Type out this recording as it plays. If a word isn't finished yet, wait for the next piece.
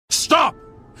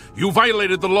You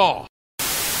violated the law.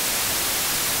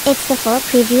 It's the Full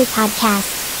Preview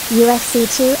Podcast, UFC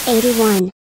 281.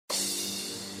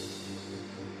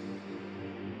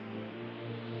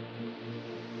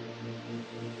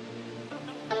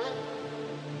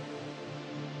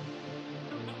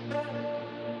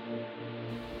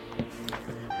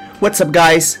 What's up,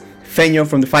 guys? Feño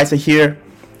from the Fighter here.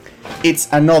 It's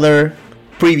another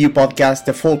preview podcast,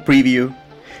 the full preview.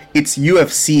 It's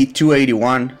UFC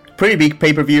 281, pretty big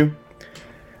pay-per-view.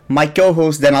 My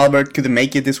co-host Dan Albert couldn't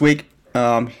make it this week.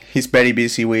 He's very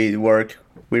busy with work.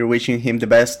 We're wishing him the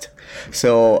best.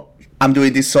 So I'm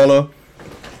doing this solo.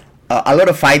 A lot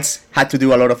of fights, had to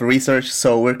do a lot of research,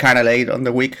 so we're kind of late on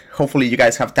the week. Hopefully you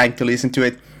guys have time to listen to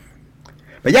it.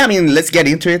 But yeah, let's get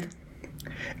into it.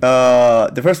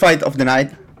 The first fight of the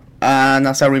night, and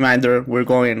as a reminder, we're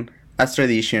going as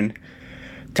tradition,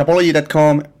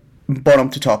 Tapology.com, bottom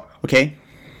to top, okay?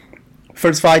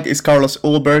 First fight is Carlos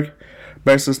Ulberg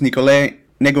versus Nicolae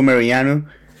Negumereanu.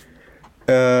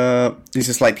 This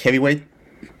is light heavyweight.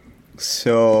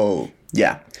 So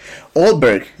yeah,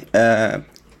 Ulberg,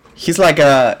 he's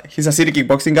a city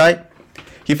kickboxing guy.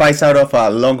 He fights out of a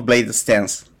long blade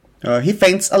stance. He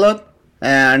feints a lot,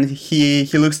 and he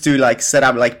looks to set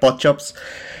up pot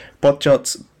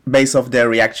shots based off the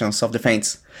reactions of the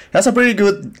feints. He has a pretty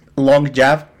good long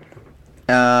jab.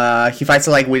 He fights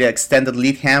with an extended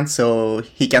lead hand, so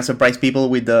he can surprise people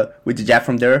with the jab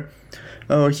from there.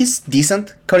 He's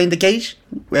decent cutting the cage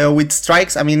with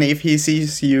strikes. If he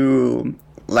sees you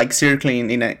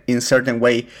circling in a certain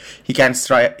way, he can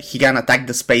attack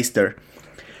the space there.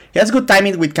 He has good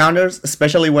timing with counters,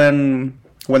 especially when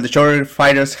the shorter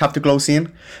fighters have to close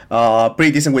in.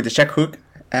 Pretty decent with the check hook,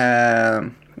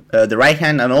 the right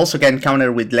hand, and also can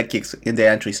counter with leg kicks in the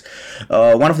entries.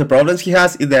 One of the problems he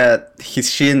has is that his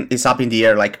shin is up in the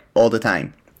air all the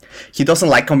time. He doesn't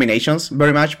like combinations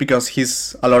very much because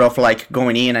he's a lot of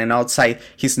going in and outside.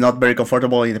 He's not very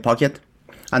comfortable in the pocket,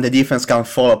 and the defense can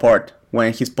fall apart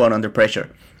when he's put under pressure.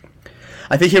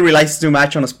 I think he relies too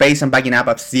much on space and backing up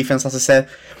his defense, as I said.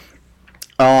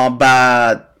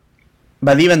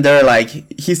 But even there,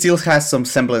 he still has some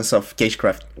semblance of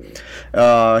cagecraft.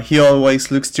 He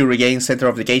always looks to regain center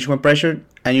of the cage when pressured,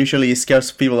 and usually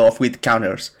scares people off with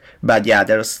counters. But yeah,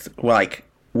 there's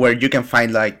where you can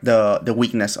find the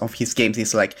weakness of his games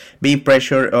is being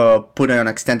pressured, putting on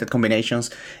extended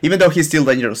combinations. Even though he's still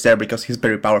dangerous there because he's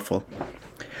very powerful.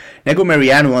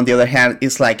 Negumereanu, on the other hand,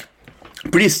 is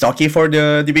pretty stocky for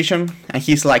the division, and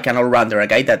he's an all-rounder, a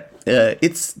guy that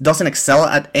it doesn't excel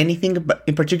at anything but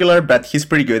in particular, but he's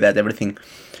pretty good at everything.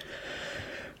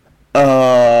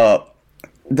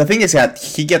 The thing is that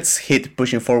he gets hit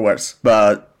pushing forwards,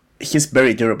 but he's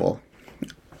very durable.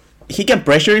 He can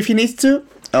pressure if he needs to,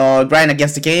 grind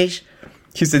against the cage.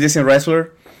 He's a decent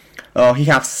wrestler. He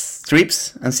has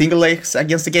trips and single legs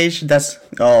against the cage. That's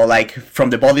from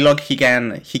the body lock he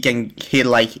can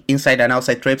hit inside and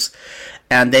outside trips,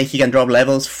 and then he can drop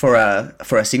levels for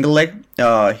a single leg.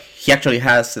 He actually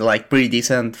has pretty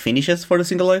decent finishes for the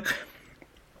single leg.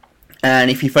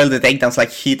 And if he fails the takedowns,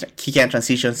 he can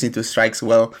transition into strikes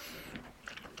well.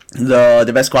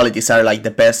 The best qualities are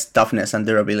the best toughness and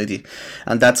durability,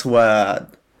 and that's are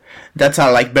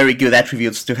very good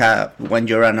attributes to have when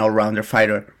you're an all-rounder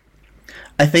fighter.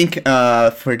 I think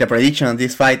for the prediction of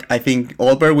this fight, I think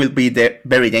Ulberg will be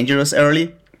very dangerous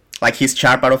early. He's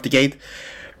sharp out of the gate,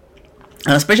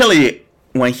 and especially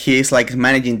when he's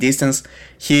managing distance,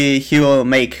 he will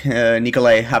make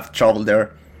Nicolae have trouble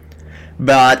there.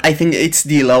 But I think it's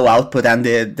the low output and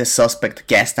the suspect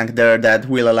gas tank there that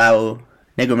will allow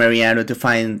Negumereanu to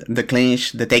find the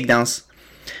clinch, the takedowns,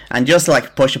 and just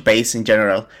push a pace in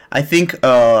general. I think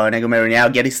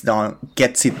Negumereanu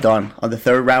gets it done on the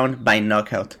third round by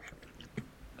knockout.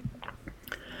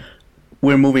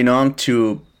 We're moving on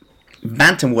to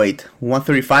bantamweight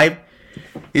 135.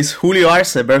 Is Julio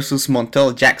Arce versus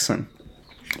Montel Jackson.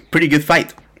 Pretty good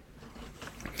fight.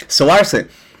 So Arce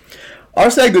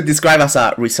I could describe as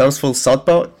a resourceful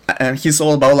southpaw, and he's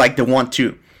all about the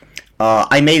 1-2.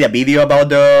 I made a video about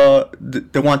the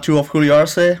 1-2 of Julio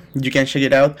Arce. You can check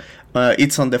it out.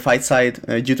 It's on the Fight Side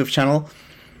YouTube channel.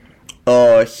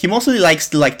 He mostly likes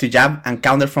to jab and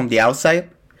counter from the outside,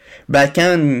 but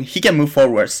he can move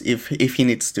forwards if he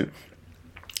needs to.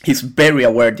 He's very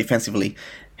aware defensively.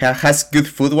 He has good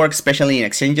footwork, especially in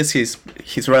exchanges.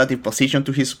 His relative position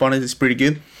to his opponent is pretty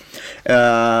good.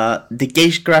 The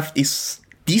cagecraft is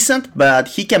decent, but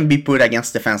he can be put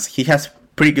against defense. He has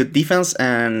pretty good defense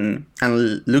and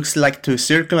looks to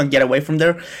circle and get away from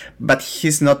there, but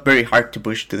he's not very hard to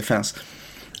push to defense.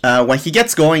 When he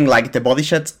gets going, the body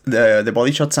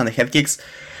shots and the head kicks,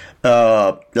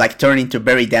 like turn into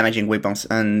very damaging weapons,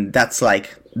 and that's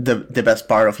like the best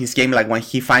part of his game. Like when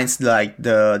he finds like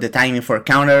the timing for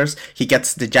counters, he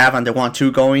gets the jab and the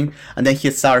 1-2 going, and then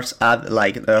he starts at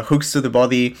like hooks to the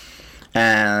body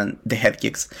and the head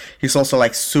kicks. He's also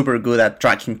like super good at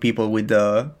tracking people with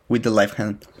the left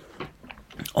hand.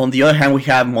 On the other hand, we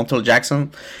have Montel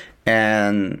Jackson,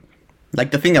 and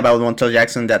like the thing about Montel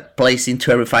Jackson that plays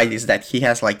into every fight is that he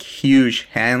has like huge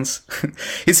hands.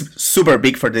 He's super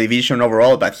big for the division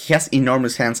overall, but he has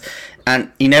enormous hands,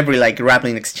 and in every like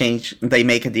grappling exchange, they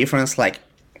make a difference. Like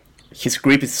his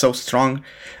grip is so strong.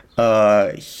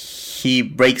 He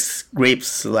breaks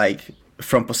grips like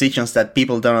from positions that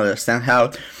people don't understand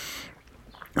how.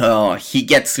 He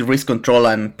gets wrist control,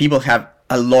 and people have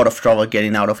a lot of trouble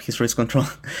getting out of his wrist control.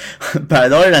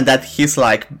 But other than that, he's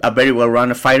like a very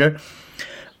well-rounded fighter.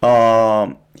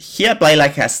 He applied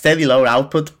like a steady low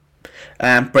output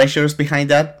and pressures behind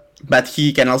that, but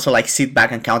he can also like sit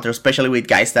back and counter, especially with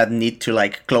guys that need to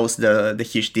like close the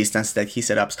huge distance that he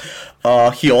set up.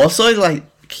 He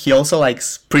also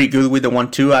likes pretty good with the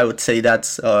 1-2. I would say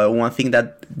that's one thing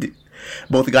that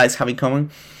both guys have in common.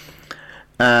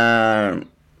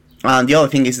 And the other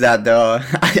thing is that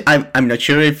I'm not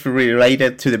sure if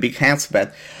related to the big hands,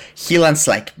 but he lands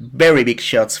like very big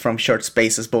shots from short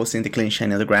spaces, both in the clinch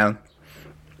and in the ground.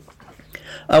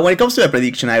 When it comes to a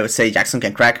prediction, I would say Jackson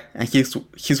can crack, and his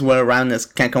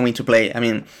well-roundedness can come into play. I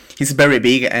mean, he's very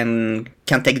big and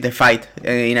can take the fight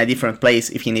in a different place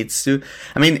if he needs to.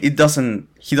 I mean, he doesn't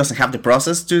have the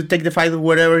process to take the fight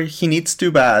wherever he needs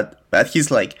to, but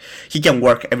he's like, he can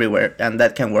work everywhere, and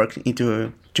that can work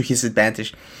to his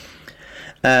advantage.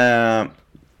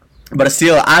 But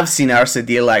still, I've seen Arce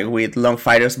deal like with long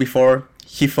fighters before.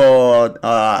 He fought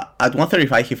at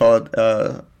 135. He fought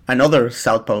another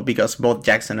southpaw, because both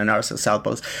Jackson and Arce are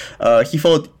southpaws. He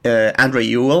fought Andre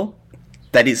Ewell,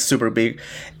 that is super big,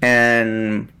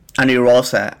 and Andy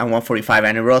Rosa at 145.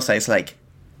 Andy Rosa is like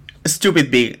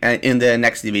stupid big in the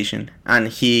next division, and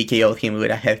he KO'd him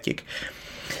with a head kick.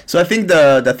 So I think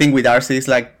the thing with Arce is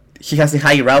like he has a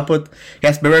higher output, he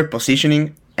has better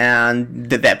positioning, and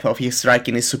the depth of his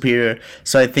striking is superior.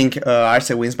 So I think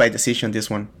Arce wins by decision this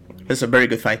one. It's a very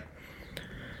good fight.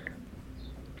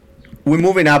 We're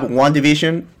moving up one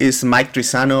division. Is Mike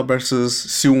Trizano versus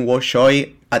Seung-Woo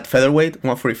Choi at featherweight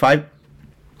 145.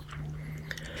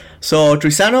 So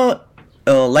Trizano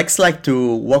likes like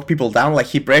to walk people down, like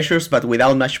he pressures but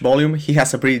without much volume. He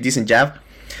has a pretty decent jab.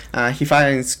 He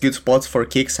finds good spots for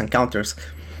kicks and counters.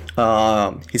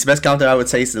 His best counter, I would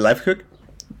say, is the left hook.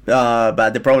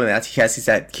 But the problem that he has is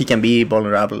that he can be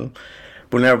vulnerable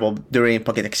during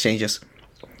pocket exchanges.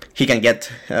 He can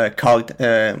get caught,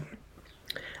 and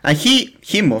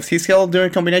he moves his heel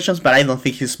during combinations, but I don't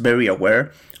think he's very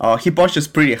aware. He punches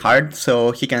pretty hard,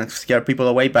 so he can scare people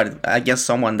away, but against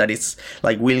someone that is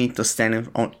like willing to stand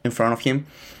in front of him.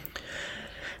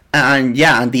 And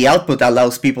yeah, and the output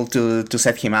allows people to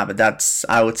set him up.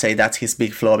 I would say that's his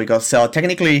big flaw, because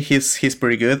technically he's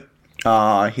pretty good.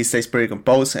 He stays pretty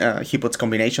composed. He puts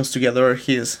combinations together.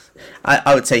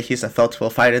 I would say he's a thoughtful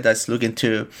fighter that's looking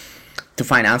to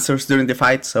find answers during the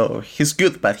fight. So he's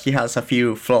good, but he has a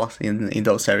few flaws in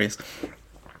those areas.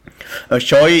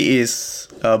 Choi is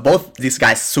both these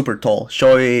guys super tall.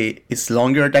 Choi is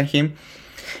longer than him,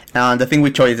 and the thing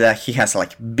with Choi is that he has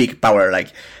like big power.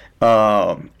 Like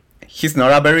he's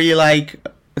not a very like,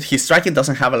 his striking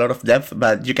doesn't have a lot of depth,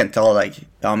 but you can tell like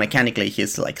mechanically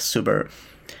he's like super.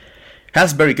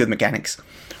 Has very good mechanics.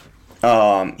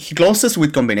 He closes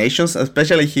with combinations,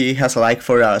 especially he has a like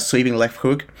for a sweeping left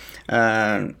hook.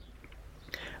 He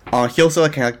also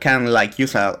can like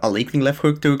use a leaping left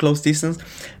hook to close distance.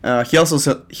 He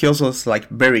also is like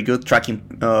very good tracking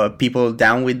people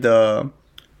down with the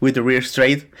rear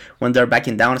straight when they're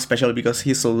backing down, especially because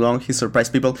he's so long. He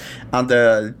surprises people, and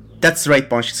that straight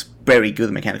punch is very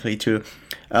good mechanically too,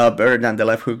 better than the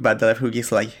left hook. But the left hook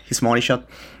is like his money shot.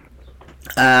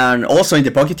 And also in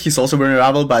the pocket, he's also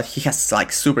vulnerable, but he has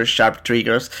like super sharp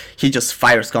triggers. He just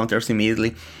fires counters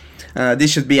immediately.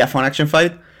 This should be a fun action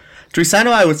fight.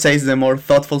 Trizano, I would say, is the more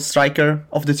thoughtful striker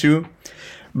of the two,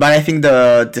 but I think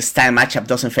the style matchup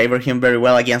doesn't favor him very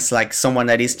well against like someone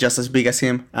that is just as big as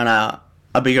him and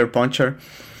a bigger puncher,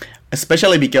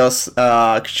 especially because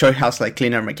Choi has like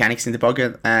cleaner mechanics in the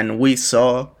pocket, and we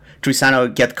saw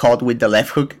Trizano get caught with the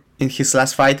left hook in his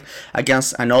last fight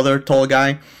against another tall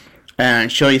guy.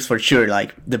 And Choi is for sure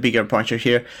like the bigger puncher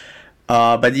here.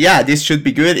 But yeah, this should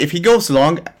be good. If he goes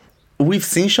long, we've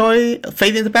seen Choi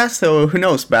fade in the past, so who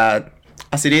knows. But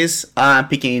as it is, I'm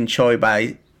picking Choi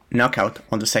by knockout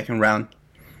on the second round.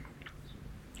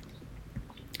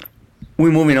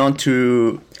 We're moving on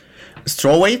to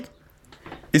strawweight.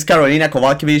 It's Carolina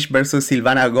Kowalkiewicz versus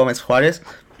Silvana Gomez Juarez.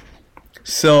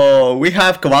 So we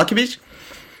have Kowalkiewicz.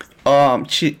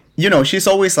 She's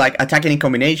always like attacking in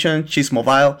combination. She's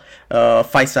mobile,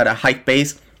 fights at a high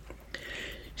pace.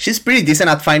 She's pretty decent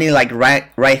at finding like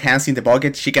right hands in the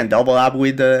pocket. She can double up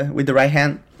with the right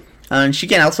hand, and she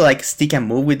can also like stick and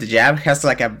move with the jab. Has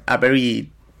like a very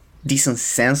decent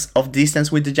sense of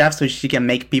distance with the jab, so she can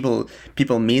make people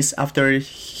miss after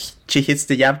she hits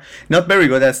the jab. Not very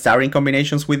good at starting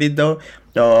combinations with it though.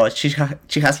 She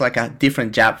has like a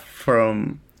different jab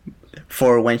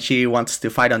for when she wants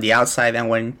to fight on the outside and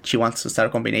when she wants to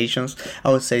start combinations.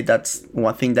 I would say that's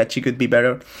one thing that she could be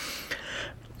better.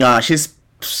 She's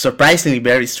surprisingly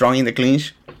very strong in the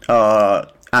clinch.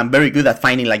 And very good at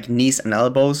finding like knees and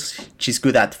elbows. She's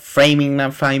good at framing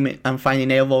and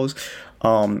finding elbows.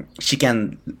 She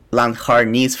can land hard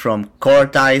knees from core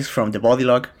ties, from the body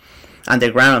lock, and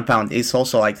the ground and pound is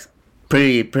also like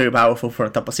pretty powerful for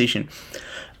top position.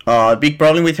 Big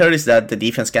problem with her is that the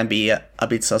defense can be a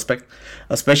bit suspect,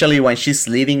 especially when she's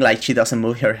leading. Like she doesn't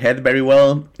move her head very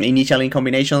well initially in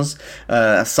combinations.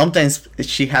 Sometimes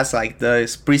she has like the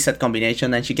preset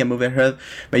combination and she can move her head,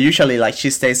 but usually like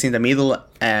she stays in the middle,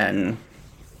 and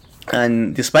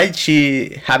despite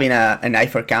she having an eye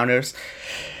for counters,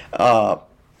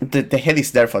 the head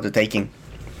is there for the taking.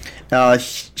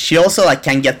 She also like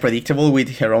can get predictable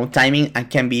with her own timing and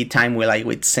can be timed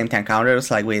with same time counters,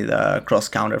 like with cross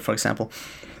counter, for example.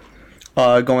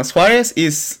 Gomez Juarez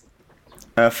is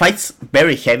fights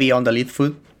very heavy on the lead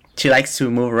foot. She likes to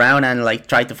move around and like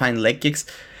try to find leg kicks.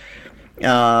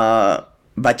 But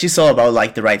she's all about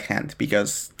like the right hand,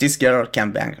 because this girl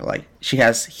can bang. Like she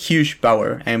has huge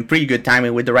power and pretty good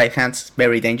timing with the right hands.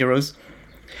 Very dangerous.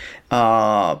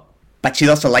 But she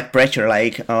doesn't like pressure.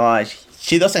 Like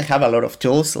she doesn't have a lot of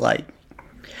tools. Like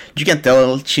you can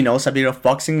tell she knows a bit of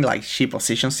boxing. Like she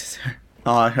positions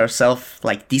herself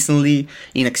like decently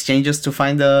in exchanges to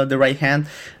find the right hand,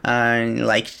 and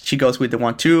like she goes with the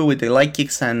 1-2 with the leg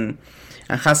kicks and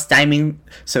has timing.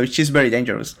 So she's very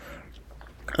dangerous.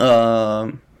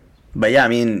 But yeah, I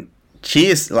mean, she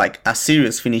is like a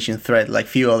serious finishing threat, like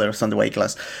few others on the weight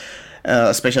class,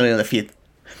 especially on the feet.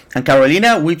 And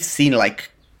Carolina, we've seen like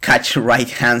catch right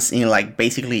hands in like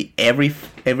basically every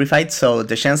fight, so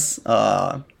the chance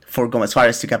for Gomez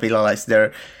Juarez to capitalize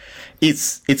there,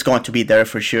 it's going to be there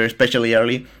for sure, especially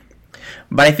early.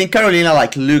 But I think Carolina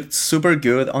like looked super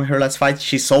good on her last fight.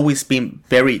 She's always been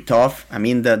very tough. I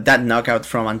mean, that knockout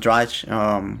from Andrade,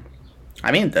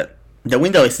 I mean the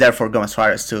window is there for Gomez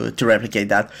Juarez to replicate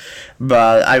that,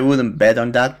 but I wouldn't bet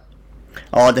on that.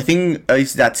 The thing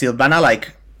is that Silvana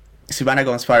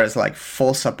Gomez Juarez like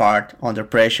falls apart under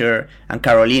pressure, and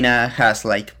Carolina has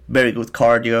like very good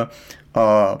cardio.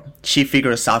 She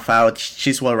figures stuff out.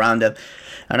 She's well rounded,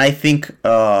 and I think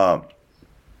if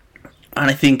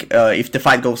the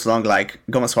fight goes long, like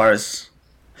Gomez Juarez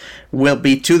will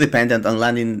be too dependent on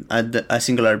landing a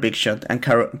singular big shot, and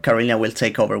Carolina will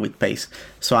take over with pace.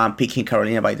 So I'm picking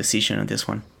Carolina by decision on this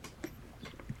one.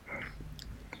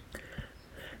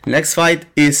 Next fight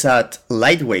is at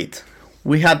lightweight.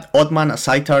 We had Otman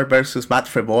Azaitar versus Matt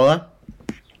Frevola.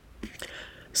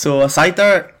 So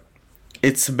Azaitar,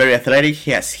 it's very athletic.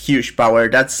 He has huge power.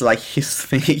 That's like his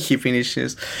thing. He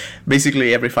finishes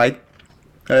basically every fight.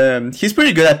 He's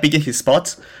pretty good at picking his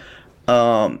spots.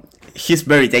 He's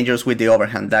very dangerous with the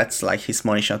overhand. That's like his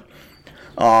money shot.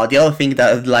 The other thing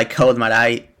that like caught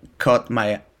my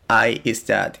eye is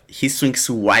that he swings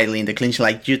widely in the clinch.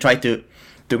 Like you try to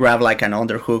grab like an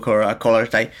underhook or a collar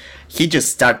tie, he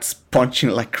just starts punching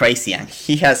like crazy, and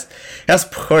he has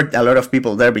hurt a lot of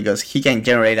people there because he can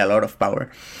generate a lot of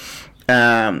power.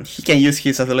 He can use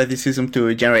his athleticism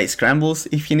to generate scrambles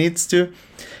if he needs to,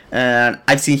 and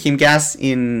I've seen him gas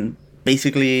in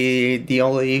basically the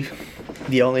only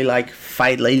like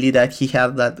fight lately that he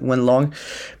had that went long,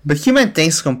 but he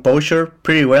maintains composure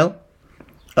pretty well,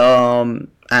 and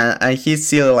he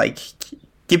still like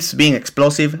keeps being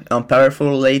explosive and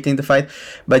powerful late in the fight,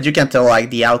 but you can tell like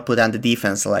the output and the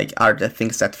defense like are the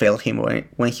things that fail him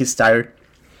when he's tired.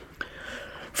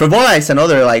 Frevola is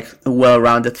another like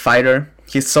well-rounded fighter.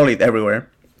 He's solid everywhere.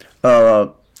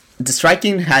 The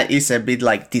striking is a bit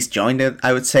like disjointed,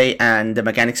 I would say, and the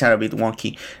mechanics are a bit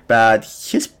wonky, but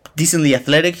he's decently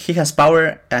athletic. He has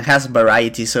power and has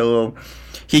variety, so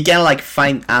he can like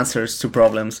find answers to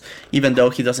problems, even though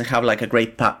he doesn't have like a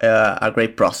great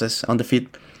process on the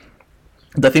feet.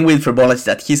 The thing with Frevola is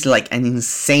that he's like an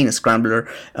insane scrambler.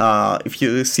 If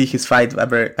you see his fight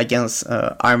ever against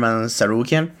Arman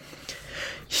Sarukian,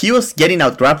 he was getting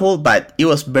out grappled, but it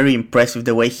was very impressive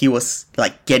the way he was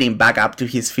like getting back up to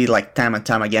his feet like time and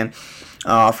time again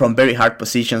from very hard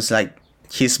positions. Like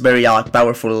He's very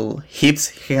powerful hips.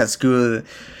 He has good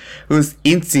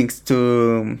instincts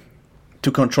to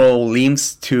control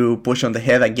limbs, to push on the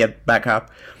head and get back up.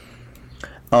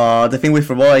 The thing with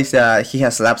Febola is that he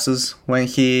has lapses when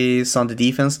he's on the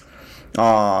defense.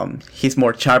 He's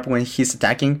more sharp when he's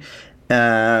attacking,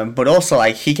 but also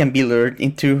like he can be lured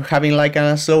into having like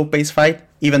a slow pace fight,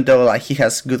 even though like he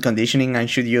has good conditioning and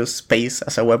should use pace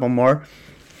as a weapon more.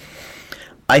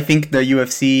 I think the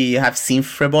UFC have seen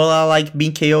Febola like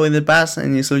being KO in the past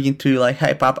and is looking to like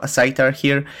hype up a Saitar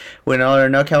here with another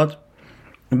knockout.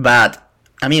 But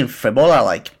I mean, Febola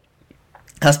like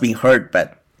has been hurt,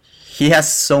 but he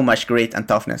has so much grit and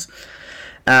toughness,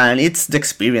 and it's the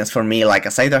experience for me. Like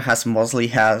Saitar has mostly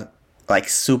had like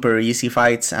super easy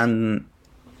fights, and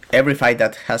every fight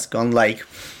that has gone like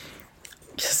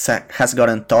has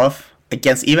gotten tough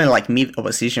against even like mid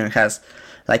opposition has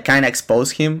like kind of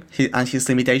exposed him and his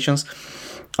limitations.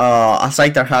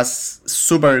 Saitar has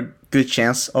super good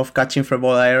chance of catching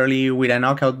Febola early with a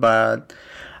knockout, but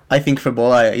I think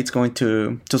Febola it's going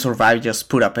to survive, just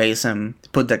put a pace and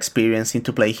put the experience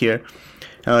into play here.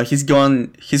 He's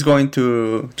going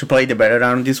to play the better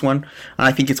on this one, and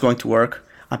I think it's going to work.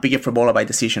 I'm picking Febola by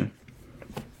decision.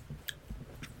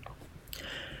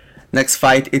 Next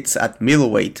fight, it's at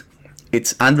middleweight.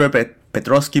 It's Andre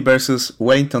Petroski versus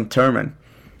Wellington Turman.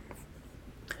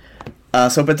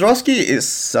 So Petroski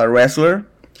is a wrestler.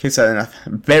 He's a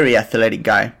very athletic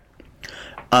guy.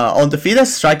 On the feet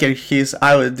as striker,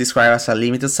 I would describe as a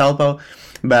limited southpaw,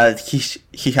 but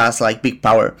he has like big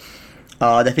power.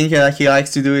 The thing that he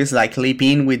likes to do is like leap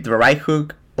in with the right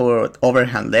hook or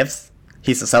overhand left.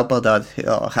 He's a southpaw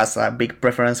that has a big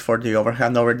preference for the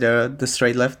overhand over the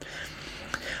straight left.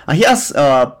 He has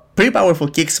pretty powerful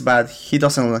kicks, but he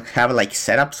doesn't have like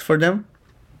setups for them.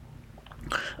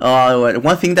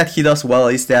 One thing that he does well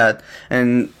is that,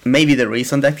 and maybe the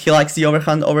reason that he likes the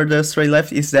overhand over the straight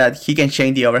left, is that he can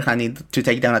chain the overhand to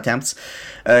take down attempts.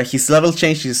 His level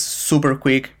change is super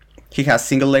quick. He has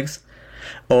single legs,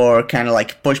 or kind of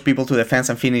like push people to the fence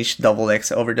and finish double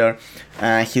legs over there.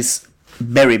 He's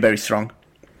very, very strong.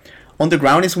 On the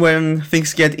ground is when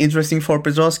things get interesting for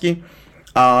Petroski,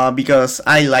 because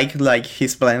I like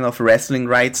his blend of wrestling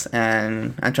rights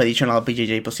and traditional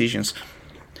BJJ positions.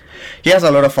 He has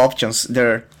a lot of options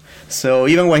there, so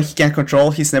even when he can control,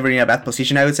 he's never in a bad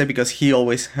position, I would say, because he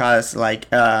always has like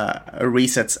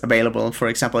resets available. For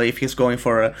example, if he's going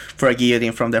for a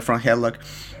guillotine from the front headlock,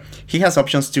 he has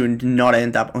options to not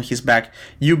end up on his back.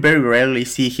 You very rarely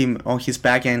see him on his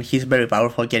back, and he's very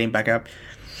powerful getting back up.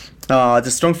 The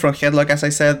strong front headlock, as I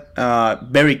said,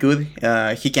 very good.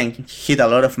 He can hit a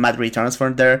lot of mad returns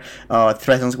from there,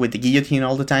 threatens with the guillotine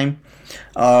all the time.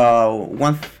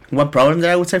 One problem that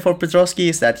I would say for Petroski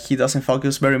is that he doesn't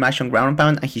focus very much on ground and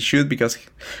pound, and he should, because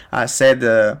I said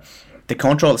the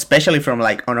control, especially from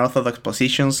like unorthodox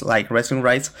positions like wrestling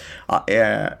rights,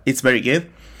 it's very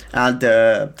good, and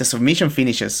the submission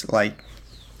finishes like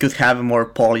could have more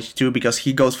polish too, because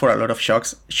he goes for a lot of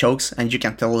chokes, and you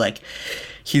can tell like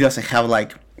he doesn't have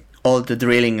like all the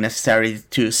drilling necessary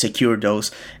to secure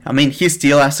those. I mean, he's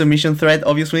still a submission threat,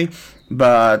 obviously,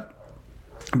 but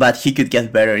he could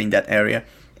get better in that area.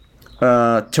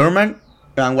 Turman,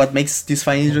 and what makes this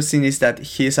fight interesting is that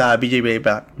he's a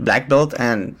BJJ black belt,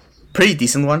 and pretty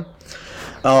decent one.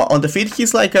 On the feet,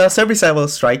 he's like a serviceable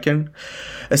striker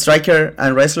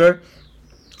and wrestler.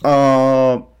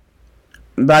 But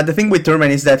the thing with Turman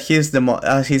is that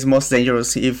he's most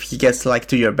dangerous if he gets like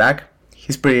to your back.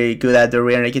 He's pretty good at the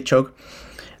rear naked choke,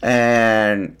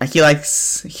 and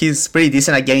he's pretty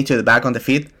decent at getting to the back on the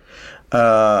feet.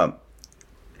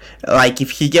 Like if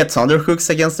he gets underhooks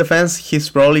against the fence, he's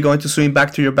probably going to swing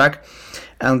back to your back,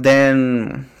 and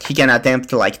then he can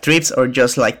attempt like trips or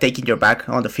just like taking your back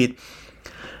on the feet.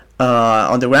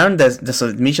 On the ground, the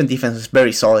submission defense is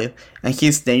very solid, and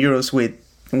he's dangerous with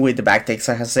the back takes,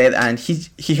 like I said, and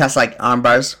he has like arm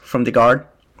bars from the guard.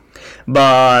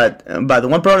 But the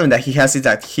one problem that he has is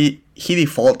that he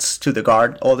defaults to the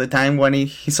guard all the time when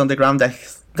he's on the ground.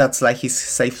 That's like his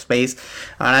safe space,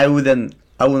 and I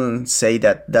wouldn't say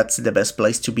that that's the best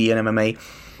place to be in MMA.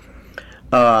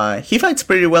 He fights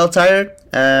pretty well tired,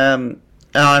 and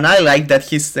I like that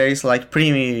he stays like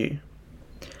pretty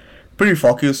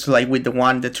focused, like with the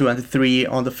 1, the 2, and the 3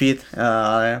 on the feet.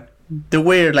 The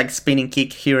weird like spinning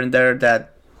kick here and there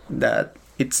that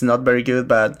it's not very good,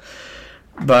 but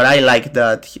I like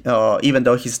that. Even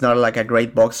though he's not like a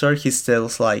great boxer, he's still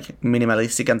like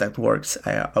minimalistic, and that works.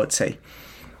 I would say.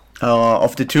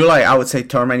 Of the two, like I would say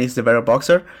Turman is the better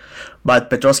boxer,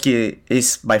 but Petroski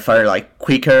is by far like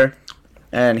quicker,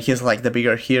 and he's like the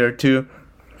bigger hitter too.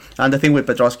 And the thing with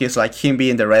Petrovsky is like him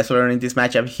being the wrestler in this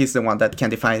matchup, he's the one that can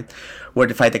define where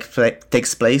the fight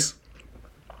takes place.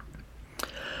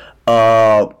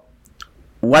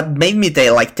 What made me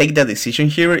take the decision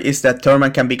here is that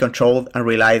Thurman can be controlled and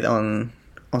relied on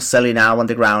selling out on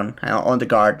the ground, on the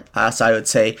guard, as I would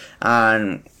say,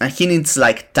 and he needs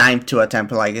like time to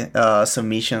attempt like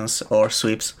submissions or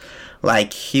sweeps.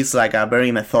 Like he's like a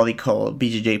very methodical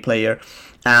BJJ player.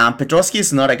 Petrovsky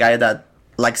is not a guy that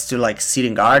likes to like sit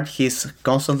in guard. He's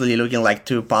constantly looking like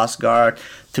to pass guard,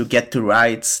 to get to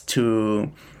rights,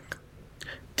 to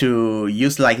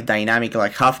use like dynamic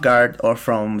like half guard or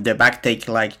from the back take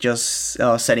like just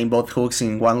setting both hooks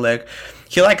in one leg.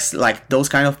 He likes like those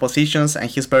kind of positions, and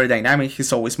he's very dynamic.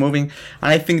 He's always moving,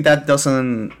 and I think that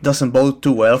doesn't bode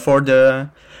too well for the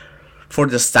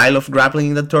style of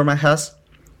grappling that Thurman has.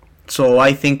 So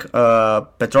I think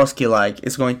Petrovsky like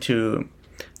is going to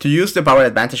use the power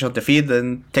advantage of the feet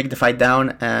and take the fight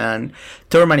down, and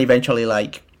Thurman eventually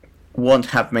like won't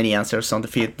have many answers on the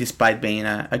feet despite being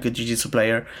a good jiu-jitsu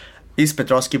player. Is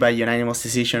Petrovsky by unanimous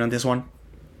decision on this one.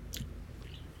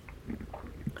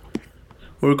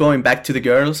 We're going back to the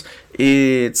girls.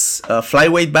 It's a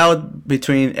flyweight bout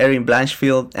between Erin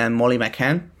Blanchfield and Molly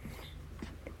McCann.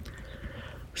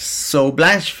 So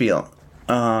Blanchfield,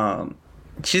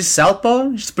 she's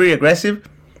southpaw. She's pretty aggressive.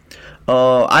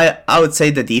 I would say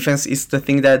the defense is the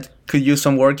thing that could use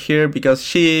some work here, because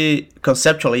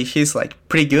conceptually she's like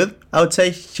pretty good. I would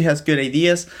say she has good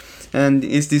ideas and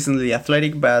is decently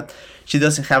athletic, but she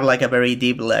doesn't have like a very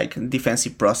deep like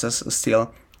defensive process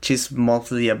still. She's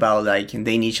mostly about like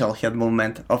the initial head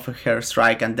movement of her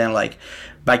strike and then like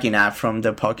backing up from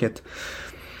the pocket.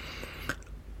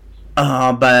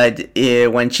 But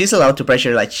when she's allowed to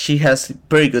pressure, like she has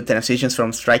pretty good transitions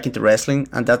from striking to wrestling,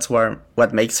 and that's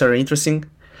what makes her interesting.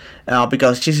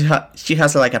 Because she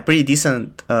has like a pretty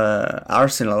decent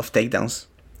arsenal of takedowns.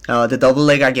 The double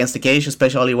leg against the cage,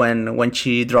 especially when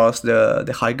she draws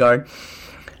the high guard.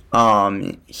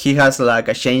 He has like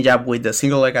a change up with the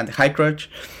single leg and the high crotch.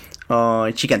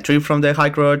 She can trip from the high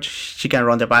crotch. She can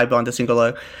run the pipe on the single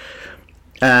leg.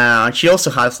 She also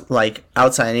has like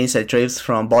outside and inside trips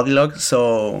from body lock.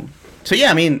 So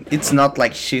yeah, I mean, it's not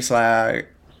like she's like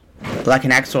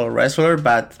an actual wrestler,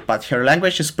 but her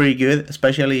language is pretty good,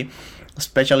 especially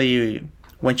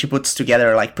when she puts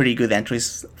together like pretty good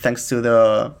entries thanks to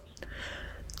the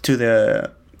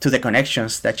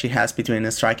connections that she has between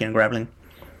striking and grappling.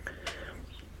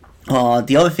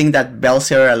 The other thing that bells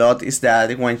her a lot is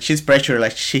that when she's pressured,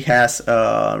 like she has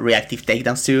reactive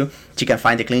takedowns too. She can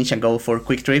find the clinch and go for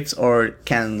quick trips, or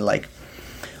can like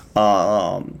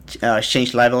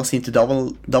change levels into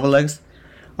double legs.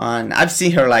 And I've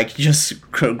seen her like just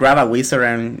grab a whizzer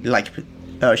and like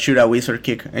shoot a whizzer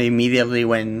kick immediately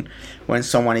when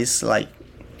someone is like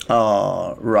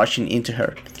rushing into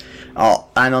her.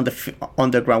 And on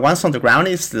the ground, once on the ground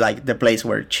is like the place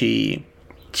where she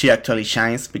actually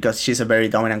shines, because she's a very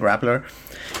dominant grappler.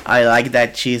 I like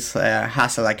that she's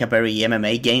has like a very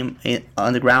MMA game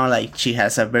on the ground. Like she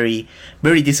has a very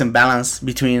decent balance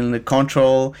between the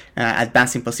control,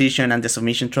 advancing position, and the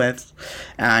submission threats.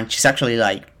 And she's actually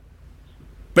like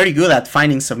very good at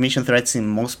finding submission threats in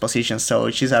most positions.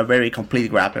 So she's a very complete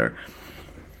grappler.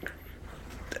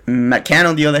 McCann,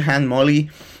 on the other hand, Molly,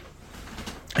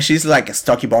 she's like a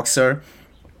stocky boxer.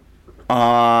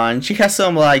 And she has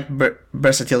some like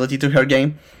versatility to her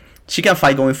game. She can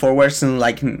fight going forwards, and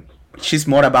like she's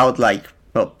more about like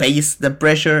pace than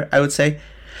pressure, I would say.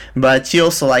 But she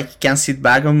also like can sit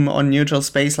back on neutral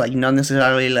space, like not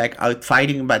necessarily like out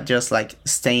fighting, but just like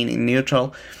staying in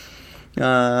neutral.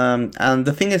 And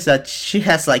the thing is that she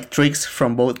has like tricks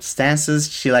from both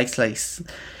stances. She has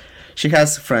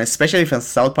especially from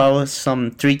southpaw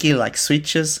some tricky like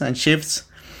switches and shifts.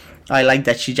 I like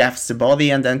that she jabs the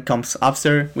body and then comes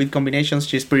after with combinations.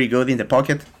 She's pretty good in the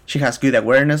pocket. She has good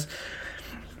awareness.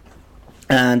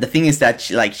 And the thing is that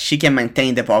she can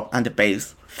maintain the pop and the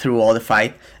pace through all the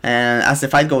fight. And as the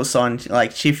fight goes on,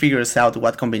 like she figures out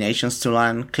what combinations to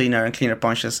land cleaner and cleaner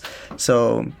punches.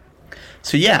 So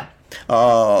yeah.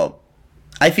 I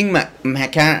think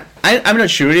McCann. I'm not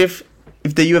sure if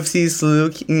the UFC is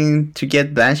looking to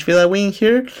get Blanchfield a win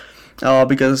here.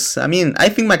 Because I mean, I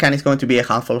think McCann is going to be a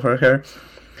handful for her.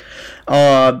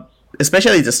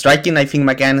 Especially the striking, I think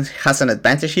McCann has an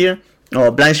advantage here.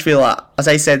 Blanchfield, as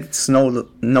I said, it's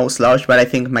no slouch, but I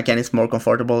think McCann is more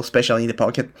comfortable, especially in the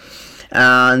pocket.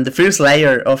 And the first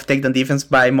layer of takedown defense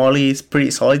by Molly is pretty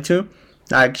solid too.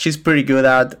 Like she's pretty good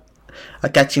at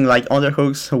catching like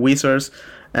underhooks, whizzers,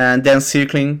 and then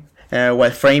circling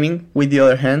while framing with the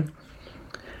other hand.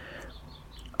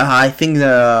 I think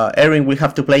Erin will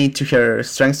have to play into her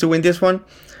strengths to win this one.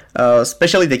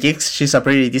 Especially the kicks. She's a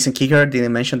pretty decent kicker.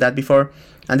 Didn't mention that before.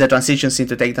 And the transitions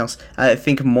into takedowns. I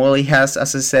think Molly has,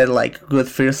 as I said, like good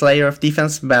first layer of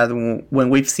defense. But when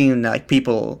we've seen like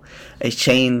people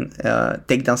chain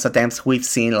takedowns attempts, we've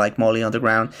seen like Molly on the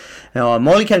ground.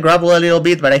 Molly can grapple a little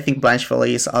bit, but I think Blanchfield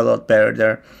is a lot better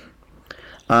there.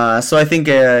 So I think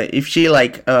if she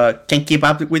can keep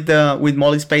up with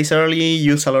Molly's pace early,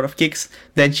 use a lot of kicks,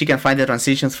 then she can find the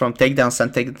transitions from takedowns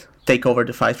and take over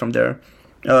the fight from there.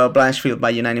 Blanchfield by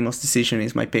unanimous decision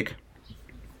is my pick.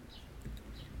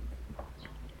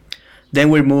 Then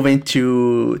we're moving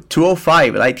to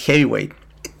 205 light heavyweight.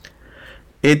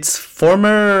 It's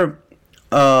former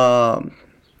title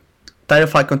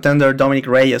fight contender Dominic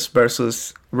Reyes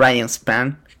versus Ryan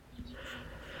Spann.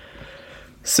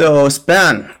 So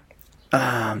Spann,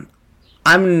 I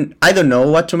don't know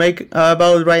what to make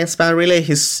about Ryan Spann really.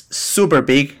 He's super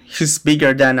big. He's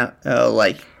bigger than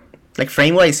like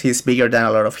frame wise. He's bigger than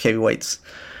a lot of heavyweights.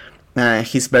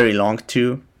 He's very long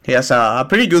too. He has a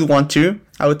pretty good one too.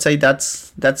 I would say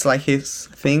that's like his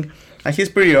thing. And he's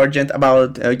pretty urgent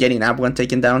about getting up when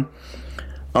taken down.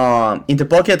 In the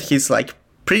pocket, he's like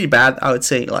pretty bad. I would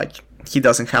say like he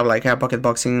doesn't have like a pocket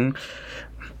boxing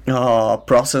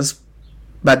process.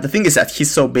 But the thing is that he's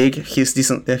so big. He's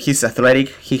decent. He's athletic.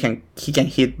 He can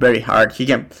hit very hard.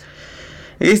 In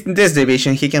this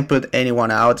division, he can put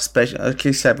anyone out, especially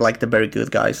except like the very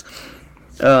good guys.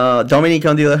 Dominic,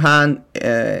 on the other hand,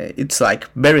 it's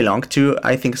like very long too.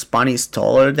 I think Spann is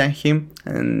taller than him,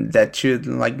 and that should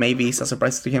like maybe is a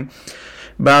surprise to him.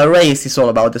 But Reyes is all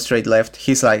about the straight left.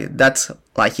 He's like that's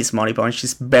like his money punch.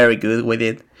 He's very good with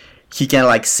it. He can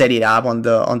like set it up on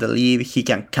the lead. He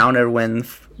can counter when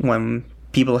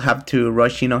people have to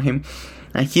rush in on him,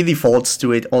 and he defaults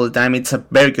to it all the time. It's a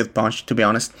very good punch, to be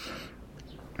honest.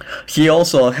 He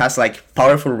also has like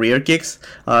powerful rear kicks.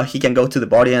 He can go to the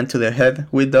body and to the head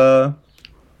with the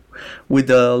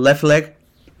left leg,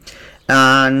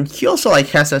 and he also like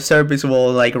has a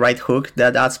serviceable like right hook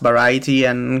that adds variety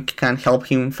and can help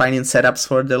him finding setups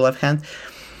for the left hand.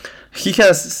 He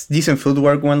has decent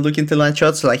footwork when looking to land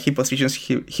shots. Like he positions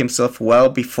himself well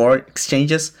before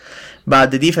exchanges,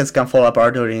 but the defense can fall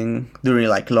apart during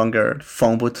like longer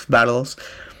phone booth battles.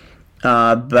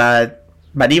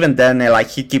 But even then, like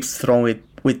he keeps throwing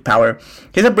with power.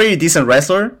 He's a pretty decent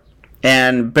wrestler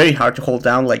and very hard to hold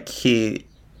down. Like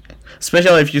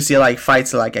especially if you see like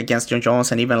fights like against John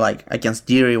Jones and even like against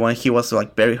Deary when he was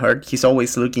like very hurt, he's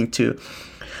always looking to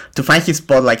find his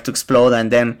spot, like to explode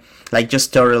and then like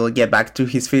just totally get back to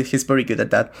his feet. He's very good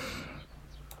at that.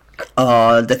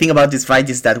 The thing about this fight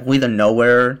is that we don't know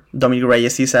where Dominic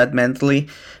Reyes is at mentally.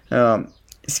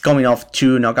 He's coming off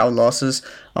 2 knockout losses.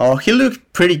 He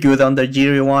looked pretty good on the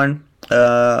Deary one.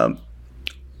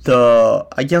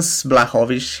 Against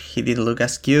Blachowicz, he didn't look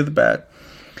as good, but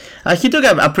he took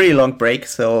a pretty long break.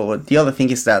 So the other thing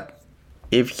is that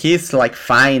if he's like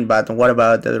fine, but what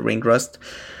about the ring rust?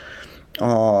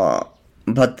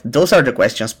 But those are the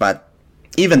questions. But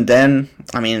even then,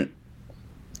 I mean,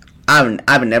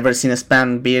 I've never seen a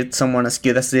Spann beat someone as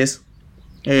good as this.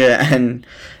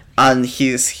 And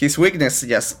his weakness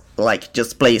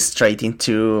just plays straight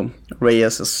into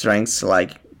Reyes' strengths,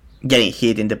 like getting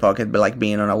hit in the pocket, but like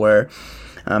being unaware,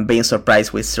 being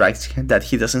surprised with strikes that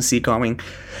he doesn't see coming.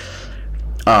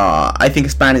 I think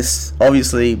Spann is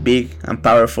obviously big and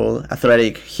powerful,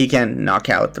 athletic. He can knock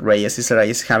out Reyes.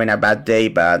 He's having a bad day,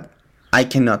 but I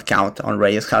cannot count on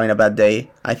Reyes having a bad day.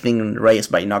 I think Reyes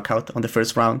by knockout on the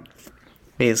first round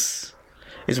is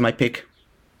my pick.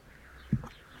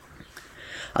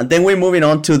 And then we're moving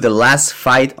on to the last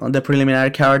fight on the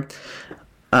preliminary card.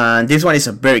 And this one is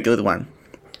a very good one.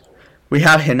 We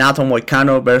have Renato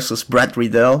Moicano versus Brad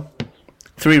Riddell.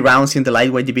 3 rounds in the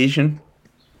lightweight division.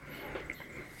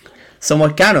 So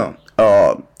Moicano,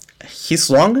 he's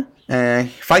long,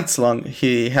 fights long.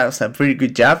 He has a pretty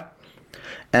good jab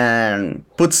and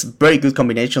puts very good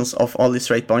combinations of all the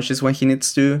straight punches when he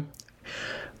needs to.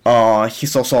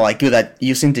 He's also like good at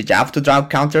using the jab to drive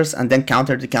counters and then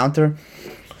counter the counter.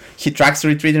 He tracks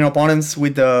retreating opponents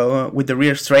with the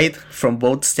rear straight from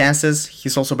both stances.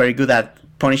 He's also very good at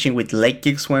punishing with leg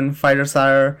kicks when fighters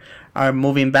are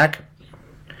moving back.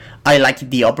 I like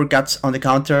the uppercuts on the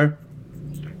counter.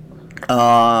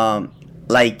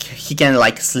 Like he can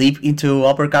like slip into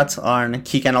uppercuts, and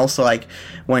he can also like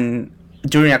when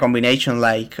during a combination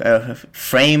like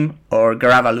frame or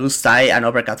grab a loose tie and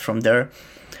uppercut from there.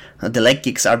 The leg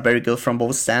kicks are very good from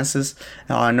both stances.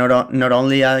 Not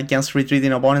only against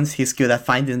retreating opponents, he's good at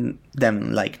finding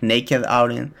them like naked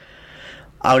out in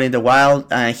the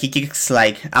wild. He kicks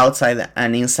like outside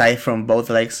and inside from both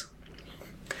legs.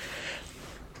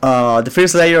 The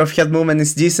first layer of head movement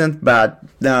is decent, but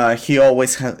he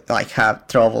always have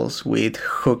troubles with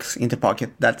hooks in the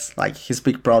pocket. That's like his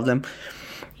big problem.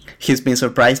 He's been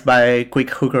surprised by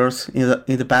quick hookers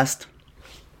in the past.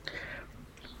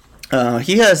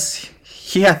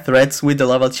 He had threats with the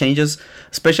level changes,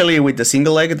 especially with the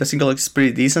single leg. The single leg is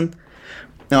pretty decent,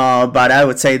 but I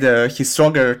would say his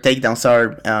stronger takedowns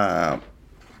are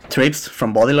trips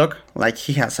from body lock. Like,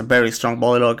 he has a very strong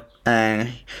body lock,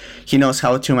 and he knows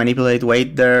how to manipulate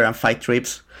weight there and fight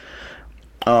trips.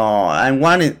 And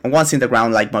once in the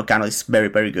ground, like, Moicano is very,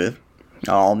 very good.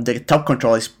 The top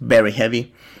control is very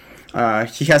heavy.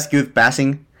 He has good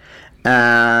passing,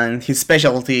 and his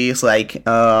specialty is like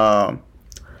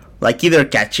either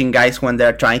catching guys when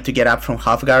they're trying to get up from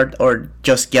half guard, or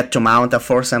just get to mount and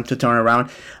force them to turn around.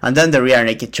 And then the rear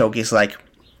naked choke is like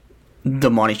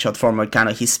the money shot for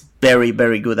Moicano. He's very,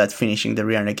 very good at finishing the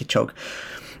rear naked choke.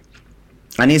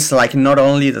 And it's like not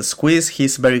only the squeeze,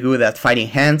 he's very good at fighting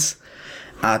hands,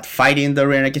 at fighting the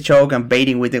rear naked choke and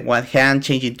baiting with the one hand,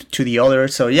 changing to the other.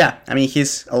 So yeah, I mean,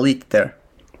 he's elite there.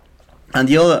 And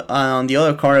on the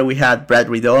other corner we had Brad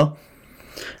Riddell.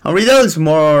 And Riddell is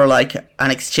more like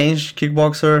an exchange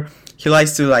kickboxer. He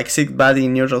likes to like sit back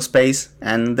in neutral space,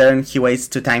 and then he waits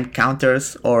to time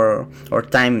counters or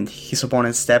time his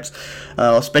opponent's steps,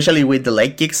 especially with the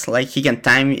leg kicks. Like, he can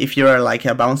time, if you're like a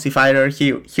bouncy fighter,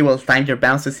 he will time your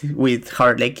bounces with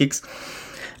hard leg kicks,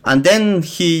 and then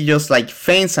he just like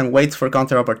feints and waits for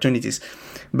counter opportunities.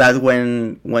 But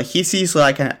when he sees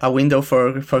like a window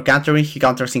for countering, he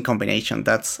counters in combination.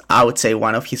 That's, I would say,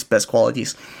 one of his best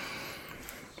qualities.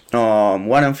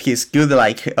 One of his good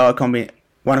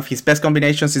one of his best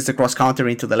combinations is the cross counter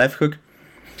into the left hook.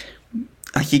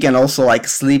 He can also like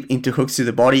slip into hooks to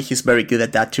the body. He's very good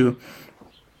at that too.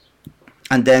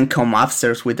 And then come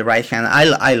upstairs with the right hand.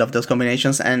 I love those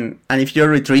combinations. And if you're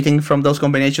retreating from those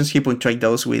combinations, he punctuate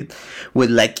those with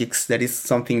leg kicks. That is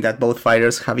something that both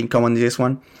fighters have in common in this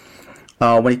one.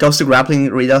 When it comes to grappling,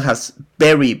 Riddell has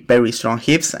very, very strong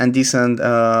hips and decent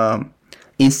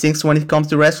instincts when it comes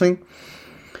to wrestling.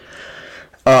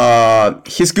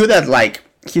 He's good at like,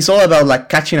 he's all about like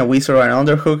catching a whizzer or an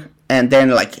underhook, and then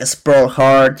like sprawl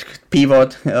hard,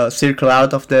 pivot, circle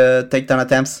out of the takedown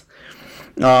attempts.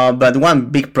 But one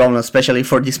big problem, especially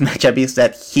for this matchup, is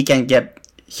that he can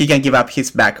give up his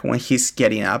back when he's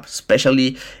getting up,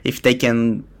 especially if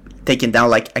taken down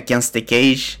like against the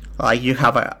cage. Like, you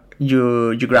grab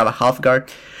a half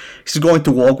guard, he's going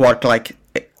to walk like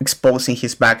exposing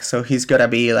his back, so he's gotta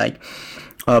be like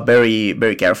very,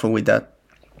 very careful with that.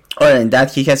 Other than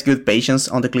that, he has good patience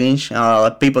on the clinch.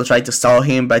 People try to stall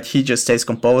him, but he just stays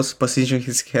composed, positions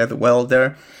his head well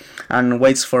there, and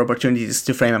waits for opportunities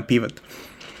to frame and pivot.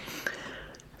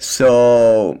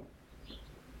 So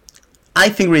I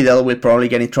think Riddell will probably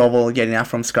get in trouble getting up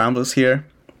from scrambles here.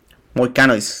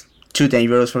 Moicano is too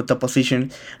dangerous for top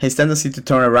position. His tendency to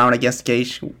turn around against the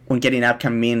cage when getting up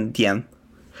can mean the end.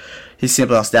 It's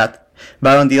simple as that.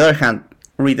 But on the other hand,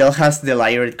 Riddell has the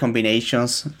layered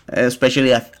combinations,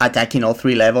 especially attacking all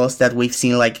three levels, that we've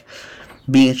seen like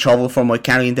being trouble for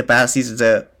Moicano in the past. Is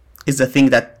the thing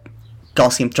that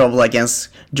caused him trouble against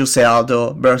Jose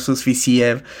Aldo versus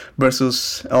Visiev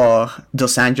versus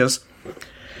Dos Anjos.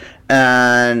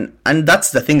 And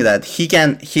that's the thing, that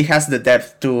he has the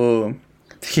depth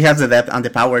and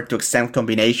the power to extend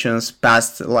combinations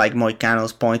past like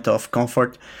Moicano's point of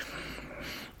comfort.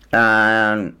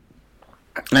 And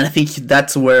I think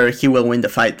that's where he will win the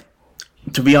fight.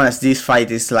 To be honest, this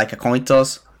fight is like a coin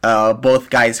toss. Both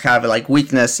guys have like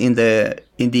weakness in the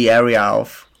area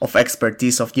of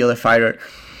expertise of the other fighter.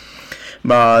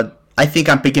 But I think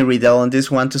I'm picking Riddell on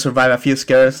this one to survive a few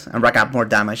scares and rack up more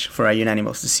damage for a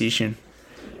unanimous decision.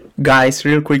 Guys,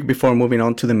 real quick before moving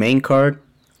on to the main card,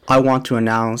 I want to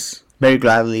announce very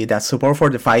gladly that support for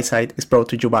the fight site is brought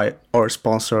to you by our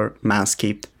sponsor,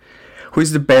 Manscaped, who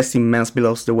is the best in men's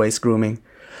below the waist grooming.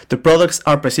 The products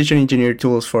are precision engineered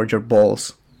tools for your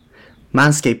balls.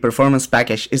 Manscaped Performance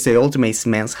Package is the ultimate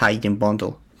men's hygiene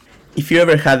bundle. If you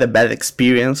ever had a bad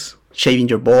experience shaving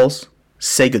your balls,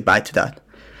 say goodbye to that.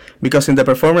 Because in the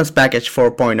Performance Package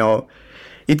 4.0,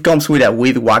 it comes with a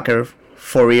weed whacker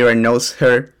for ear and nose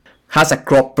hair, has a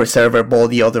crop preserver ball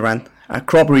deodorant, a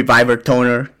crop reviver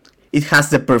toner. It has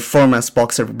the performance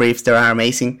boxer briefs that are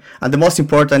amazing, and the most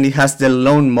important, it has the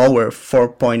Lawn Mower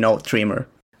 4.0 trimmer.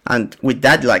 And with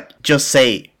that, like, just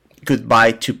say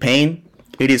goodbye to pain.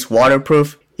 It is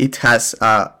waterproof. It has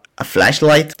a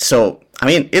flashlight. So, I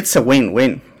mean, it's a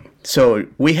win-win. So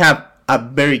we have a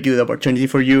very good opportunity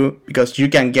for you, because you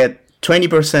can get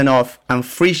 20% off and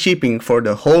free shipping for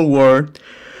the whole world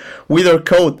with our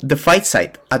code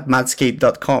TheFightSite at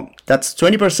manscaped.com. That's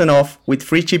 20% off with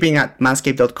free shipping at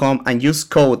manscaped.com and use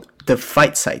code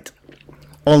TheFightSite.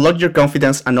 Unlock your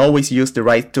confidence and always use the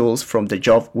right tools from the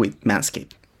job with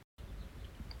Manscaped.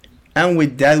 And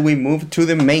with that, we move to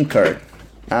the main card.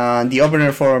 The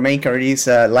opener for our main card is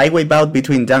a lightweight bout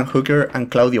between Dan Hooker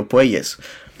and Claudio Puelles.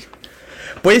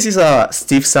 Puelles is a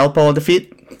stiff southpaw on the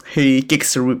feet. He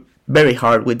kicks very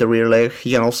hard with the rear leg.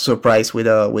 He can also surprise with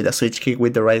a switch kick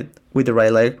with the right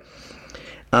leg.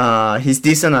 He's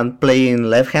decent at playing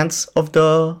left hands of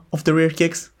the rear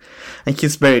kicks, and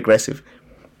he's very aggressive.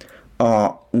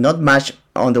 Not much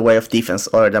on the way of defense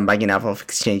other than backing up of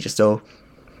exchanges though.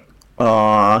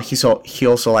 He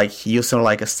also like using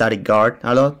like a static guard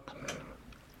a lot.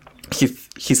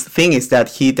 His thing is that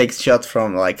he takes shots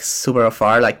from like super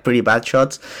far, like pretty bad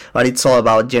shots, but it's all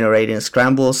about generating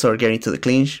scrambles or getting to the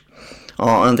clinch.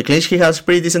 On the clinch he has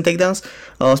pretty decent takedowns,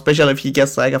 especially if he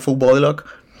gets like a full body lock.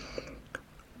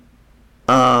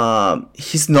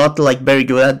 He's not like very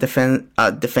good at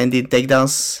defending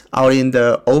takedowns out in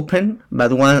the open,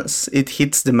 but once it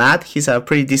hits the mat, he's a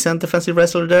pretty decent defensive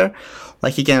wrestler there.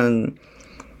 Like he can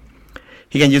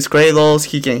use cradles,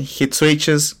 he can hit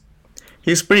switches.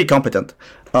 He's pretty competent.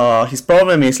 His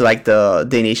problem is like the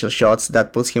initial shots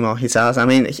that puts him on his ass. I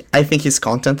mean, I think he's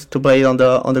content to play it on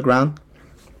the ground,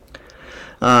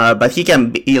 but he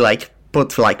can be like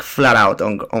put like flat out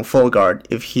on full guard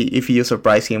if you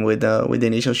surprise him with the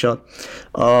initial shot.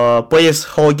 Puelles'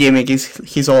 whole gimmick is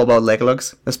he's all about leg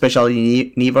locks,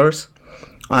 especially knee bars.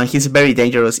 He's very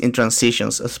dangerous in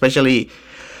transitions, especially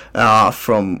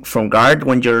from guard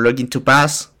when you're looking to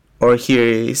pass, or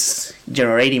he's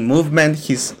generating movement.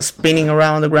 He's spinning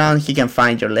around the ground. He can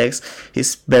find your legs.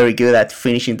 He's very good at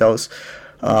finishing those.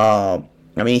 I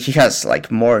mean, he has like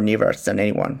more knee bars than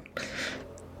anyone.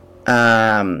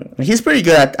 He's pretty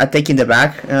good at taking the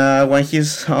back when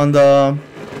he's on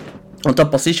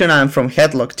top position and from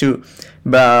headlock too,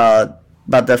 but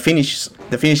the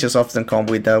finishes often come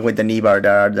with the knee bar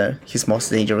that are his most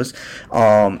dangerous.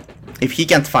 If he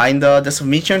can't find the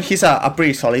submission, he's a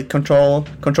pretty solid control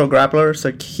grappler,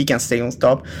 so he can stay on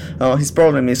top. His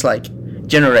problem is like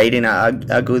generating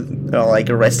a good like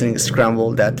a wrestling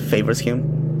scramble that favors him.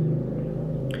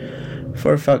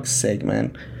 For fuck's sake,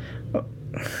 man.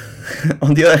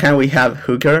 On the other hand, we have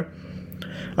Hooker.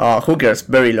 Hooker's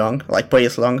very long, like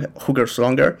Puelles long. Hooker's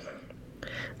longer,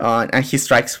 and he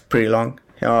strikes pretty long.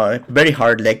 Very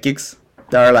hard leg kicks.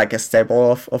 They are like a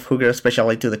staple of Hooker,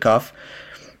 especially to the cuff.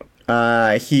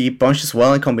 He punches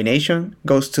well in combination,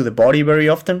 goes to the body very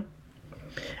often,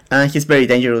 and he's very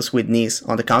dangerous with knees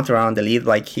on the counter on the lead.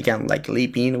 Like he can like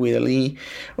leap in with a knee,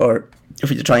 or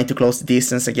if you're trying to close the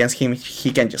distance against him,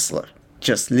 he can just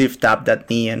lift up that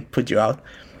knee and put you out.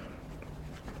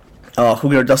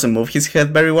 Hooker doesn't move his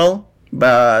head very well,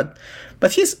 but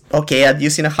he's okay at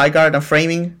using a high guard and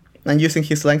framing and using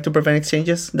his length to prevent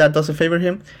exchanges. That doesn't favor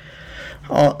him.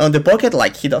 On the pocket,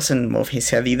 like he doesn't move his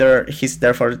head either. He's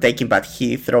there for the taking, but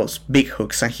he throws big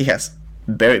hooks and he has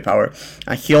very power.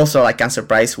 And he also like can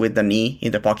surprise with the knee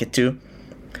in the pocket too.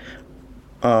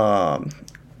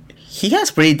 He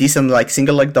has pretty decent like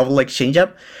single leg, double leg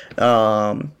changeup.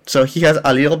 So he has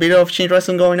a little bit of chain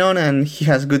wrestling going on, and he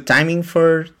has good timing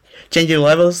for changing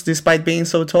levels despite being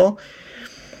so tall.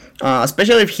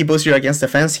 Especially if he puts you against the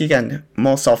fence, he can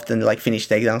most often like finish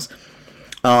takedowns.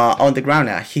 On the ground,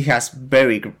 he has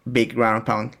very big ground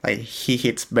pound. Like he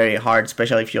hits very hard,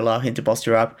 especially if you allow him to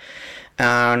posture up.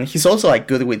 And he's also like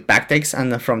good with back takes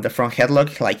and from the front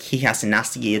headlock. Like he has a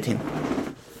nasty guillotine.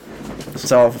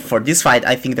 So for this fight,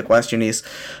 I think the question is,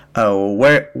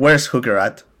 where's Hooker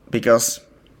at?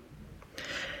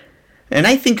 And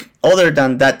I think other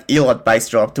than that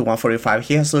ill-advised drop to 145,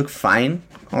 he has looked fine,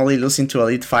 only losing to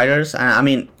elite fighters. I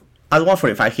mean, at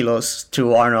 145 he lost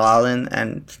to Arnold Allen,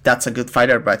 and that's a good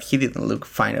fighter, but he didn't look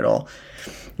fine at all.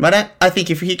 But I think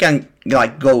if he can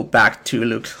like go back to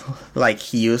look like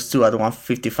he used to at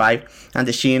 155, and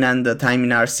the chin and the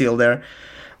timing are still there,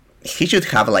 he should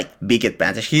have like big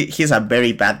advantage. He's a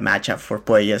very bad matchup for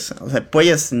Puelles.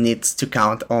 Puelles needs to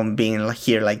count on being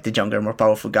here like the younger, more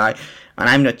powerful guy, and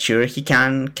I'm not sure he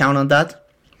can count on that.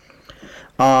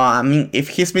 I mean, if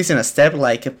he's missing a step,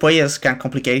 like Puelles can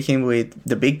complicate him with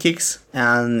the big kicks,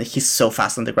 and he's so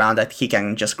fast on the ground that he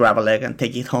can just grab a leg and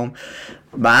take it home.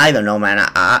 But I don't know, man.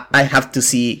 I have to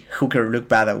see Hooker look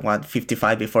bad at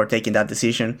 155 before taking that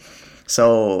decision.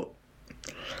 So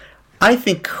I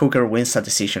think Hooker wins a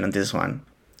decision on this one.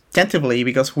 Tentatively,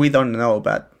 because we don't know,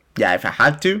 but yeah, if I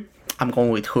had to, I'm going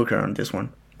with Hooker on this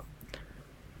one.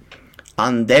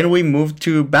 And then we move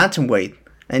to bantamweight.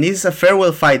 And this is a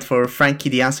farewell fight for Frankie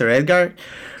the Answer Edgar,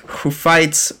 who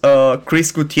fights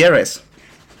Chris Gutierrez.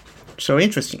 So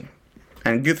interesting.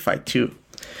 And good fight too.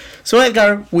 So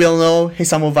Edgar, we all know,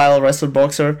 he's a mobile wrestler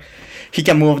boxer. He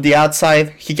can move the outside,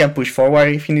 he can push forward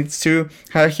if he needs to.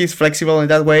 He's flexible in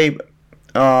that way.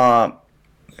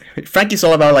 Frankie's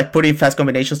all about like putting fast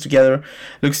combinations together,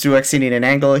 looks to exceed in an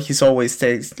angle. He's always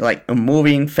stays like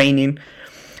moving, feigning.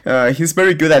 He's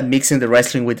very good at mixing the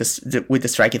wrestling with the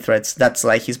striking threats. That's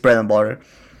like his bread and butter.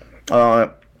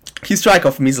 His strike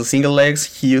of missile single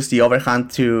legs. He used the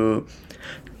overhand to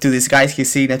disguise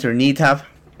his signature knee tap.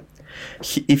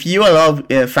 If you allow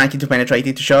Frankie to penetrate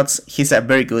into shots, he's a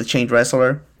very good chain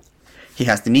wrestler. He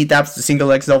has the knee taps, the single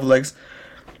legs, double legs.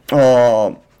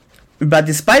 But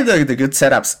despite the good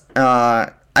setups,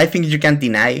 I think you can't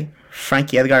deny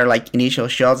Frankie Edgar like initial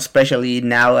shots, especially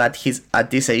now at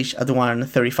this age at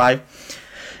 135.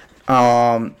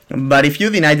 But if you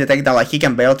deny the takedown, like he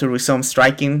can bail to resume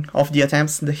striking of the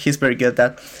attempts. He's very good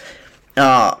at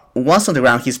that. Once on the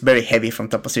ground, he's very heavy from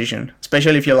top position,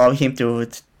 especially if you allow him to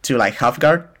like half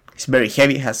guard. He's very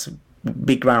heavy, has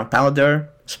big ground pound there,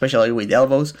 especially with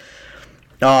elbows.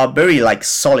 Very like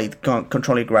solid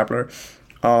controlling grappler.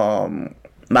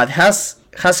 But has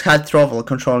had trouble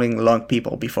controlling long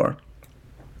people before.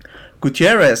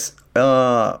 Gutierrez,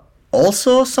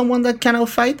 also someone that can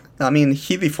outfight. I mean,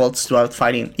 he defaults to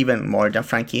outfighting even more than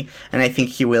Frankie, and I think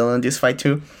he will in this fight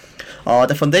too.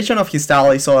 The foundation of his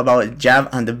style is all about jab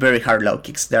and the very hard low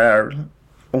kicks. That are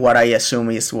what I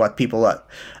assume is what people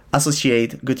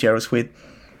associate Gutierrez with.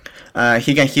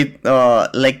 He can hit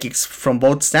leg kicks from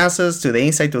both stances, to the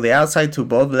inside, to the outside, to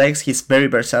both legs. He's very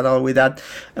versatile with that.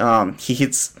 He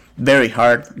hits very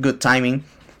hard, good timing.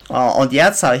 On the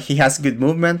outside, he has good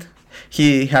movement.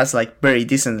 He has like very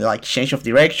decent like change of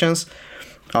directions.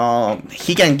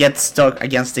 He can get stuck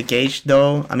against the cage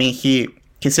though. I mean, he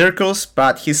circles,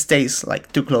 but he stays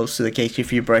like too close to the cage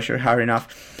if you pressure hard enough.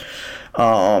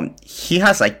 He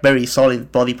has like very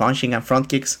solid body punching and front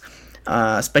kicks.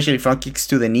 Especially front kicks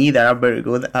to the knee that are very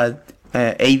good at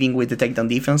aiding with the takedown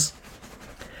defense.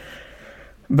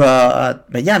 But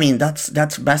yeah, I mean that's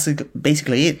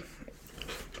basically it.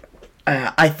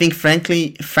 I think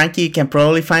Frankie can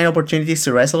probably find opportunities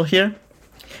to wrestle here,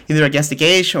 either against the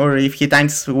cage or if he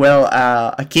times well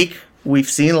a kick. We've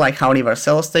seen like how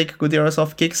Barcelos take Gutierrez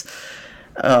off kicks.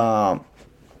 But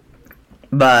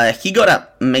he gotta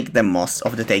make the most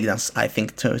of the takedowns, I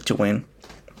think, to win.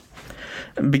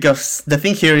 Because the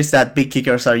thing here is that big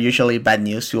kickers are usually bad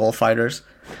news to all fighters.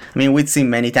 I mean, we've seen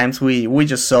many times. We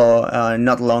just saw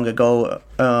not long ago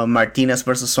Martinez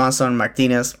versus Swanson.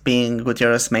 Martinez being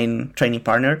Gutierrez's main training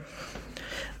partner.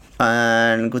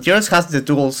 And Gutierrez has the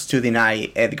tools to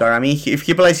deny Edgar. I mean, if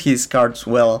he plays his cards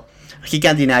well, he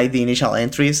can deny the initial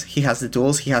entries. He has the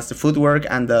tools, he has the footwork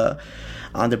and the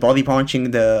body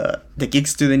punching, the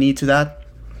kicks to the knee to that.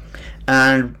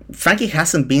 And Frankie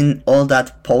hasn't been all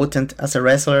that potent as a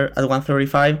wrestler at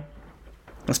 135.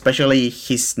 Especially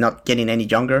he's not getting any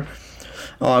younger.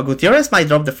 Gutierrez might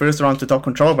drop the first round to top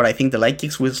control, but I think the leg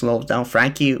kicks will slow down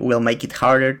Frankie, will make it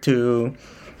harder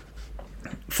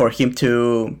for him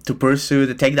to pursue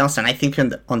the takedowns. And I think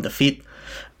on the feet,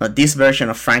 this version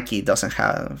of Frankie doesn't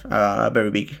have a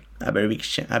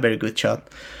very good shot.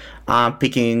 I'm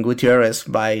picking Gutierrez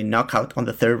by knockout on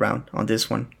the third round on this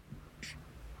one.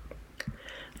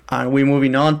 And we're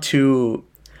moving on to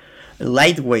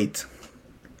lightweight.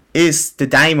 Is the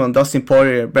Diamond Dustin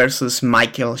Poirier versus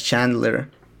Michael Chandler.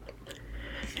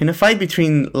 In a fight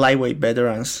between lightweight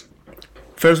veterans.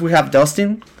 First we have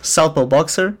Dustin, southpaw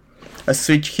boxer, a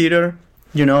switch hitter,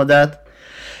 you know that.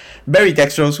 Very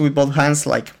dexterous with both hands,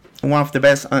 like one of the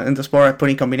best in the sport at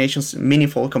putting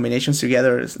meaningful combinations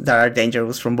together that are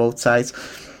dangerous from both sides.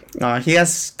 He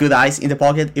has good eyes in the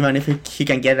pocket, even if he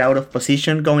can get out of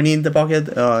position going in the pocket.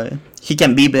 He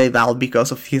can be bailed out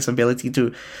because of his ability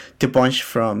to punch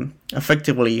from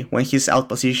effectively when he's out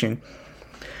position.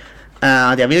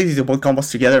 The ability to put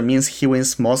combos together means he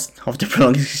wins most of the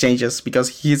prolonged exchanges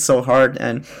because he's so hard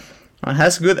and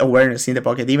has good awareness in the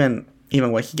pocket. Even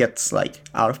when he gets like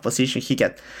out of position, he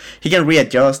can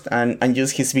readjust and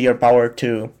use his bigger power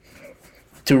to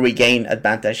regain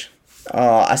advantage.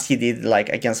 As he did like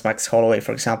against Max Holloway,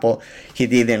 for example. He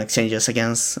did in exchanges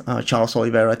against Charles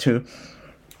Oliveira too.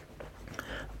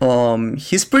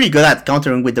 He's pretty good at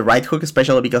countering with the right hook,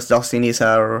 especially because Dustin is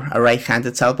a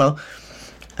right-handed southpaw.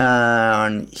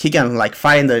 And he can like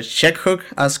find the check hook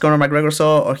as Conor McGregor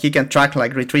saw, or he can track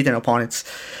like retreating opponents,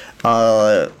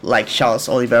 like Charles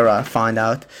Oliveira found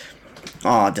out.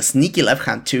 The sneaky left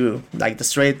hand too, like the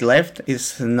straight left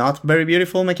is not very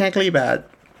beautiful mechanically, but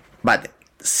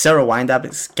zero windup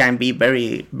can be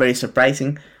very, very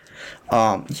surprising.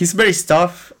 He's very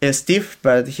stiff,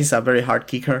 but he's a very hard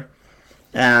kicker.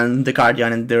 And the cardio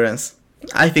and endurance,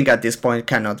 I think at this point,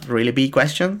 cannot really be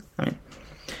questioned. I mean,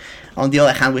 on the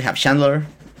other hand, we have Chandler,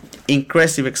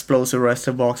 impressive explosive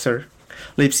wrestler boxer,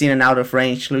 leaps in and out of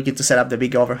range, looking to set up the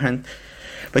big overhand,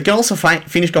 but can also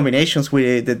finish combinations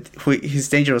with his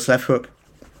dangerous left hook.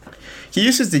 He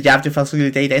uses the jab to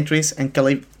facilitate entries and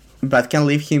can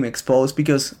leave him exposed,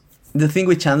 because the thing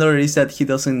with Chandler is that he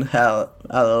doesn't have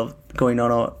a lot going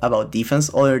on about defense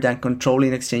other than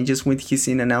controlling exchanges with his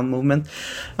in and out movement.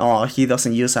 He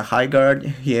doesn't use a high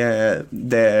guard.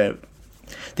 The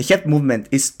head movement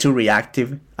is too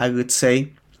reactive, I would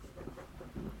say.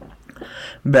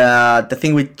 But the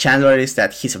thing with Chandler is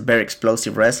that he's a very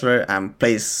explosive wrestler and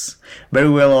plays very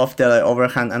well off the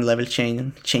overhand and level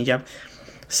change-up.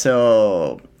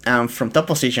 So from top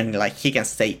position, like, he can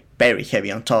stay very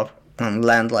heavy on top and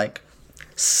land like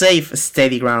safe,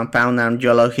 steady ground pound, and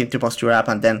you allow him to posture up,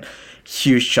 and then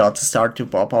huge shots start to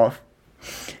pop off.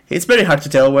 It's very hard to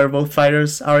tell where both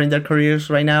fighters are in their careers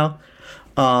right now.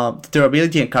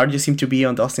 Durability and cardio seem to be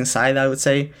on Dustin's side, I would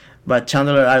say, but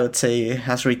Chandler, I would say,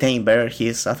 has retained better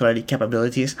his athletic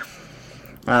capabilities,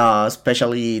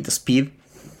 especially the speed.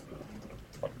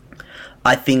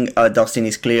 I think Dustin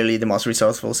is clearly the most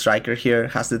resourceful striker here,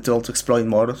 has the tool to exploit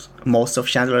most of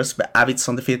Chandler's habits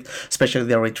on the feet, especially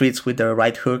the retreats with the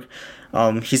right hook.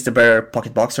 He's the better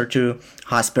pocket boxer too,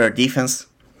 has better defense.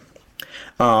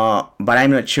 But I'm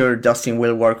not sure Dustin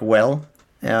will work well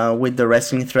with the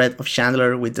wrestling threat of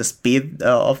Chandler, with the speed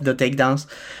of the takedowns.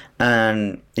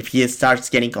 And if he starts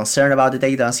getting concerned about the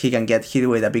takedowns, he can get hit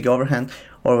with a big overhand,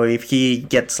 or if he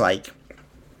gets like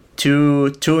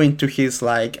too into his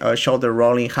like shoulder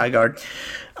rolling high guard,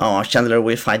 Chandler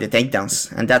will find the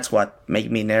takedowns, and that's what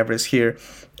made me nervous here.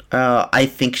 I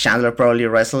think Chandler probably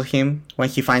wrestled him when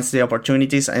he finds the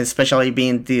opportunities, and especially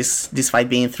being this fight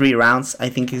being 3 rounds, I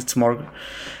think it's more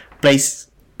plays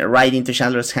right into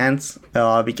Chandler's hands,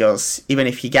 because even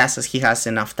if he gasses, he has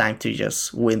enough time to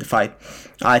just win the fight.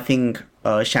 I think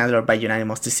Chandler by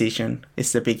unanimous decision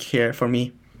is the pick here for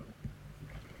me.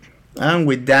 And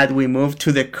with that, we move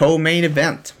to the co-main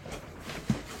event,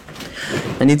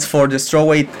 and it's for the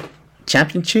strawweight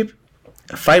championship.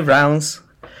 5 rounds,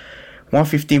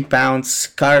 115 pounds.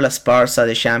 Carla Esparza,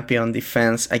 the champion,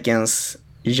 defends against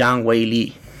Zhang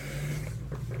Weili.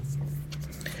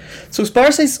 So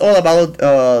Esparza is all about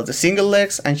the single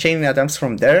legs and chaining attempts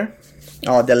from there.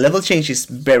 The level change is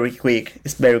very quick.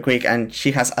 It's very quick, and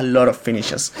she has a lot of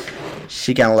finishes.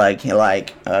 She can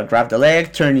grab the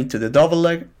leg, turn into the double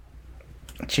leg.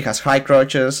 She has high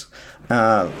crotches.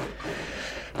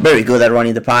 Very good at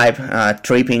running the pipe,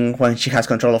 tripping when she has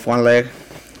control of one leg,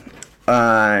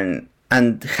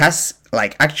 and has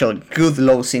like actual good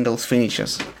low singles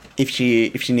finishes if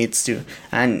she needs to,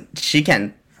 and she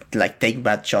can like take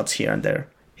bad shots here and there.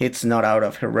 It's not out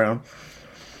of her realm.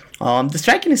 The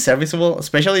striking is serviceable,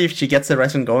 especially if she gets the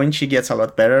wrestling going. She gets a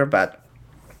lot better, but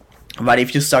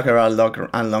if you stuck her on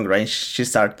long range, she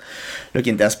starts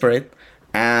looking desperate.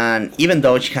 And even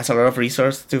though she has a lot of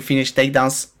resources to finish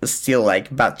takedowns, still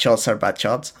like bad shots are bad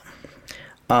shots.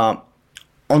 On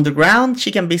the ground,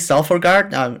 she can be self or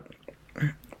guard,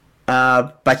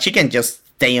 but she can just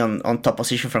stay on top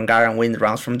position from guard and win the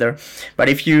rounds from there. But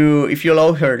if you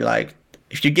allow her, like,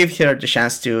 if you give her the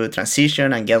chance to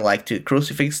transition and get like to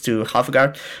crucifix to half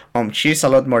guard, she's a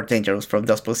lot more dangerous from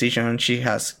those positions. She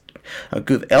has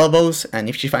good elbows, and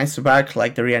if she finds the back,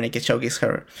 like the rear naked choke is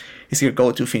her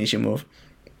go-to finishing move.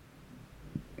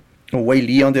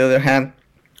 Weili, on the other hand,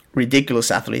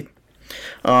 ridiculous athlete.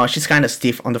 She's kind of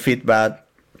stiff on the feet, and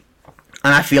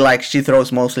I feel like she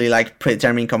throws mostly like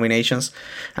predetermined combinations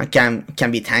and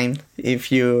can be timed if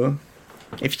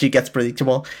she gets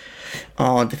predictable.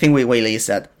 The thing with Weili is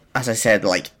that, as I said,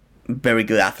 like, very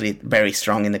good athlete, very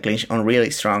strong in the clinch, really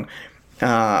strong,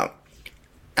 and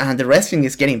the wrestling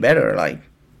is getting better, like,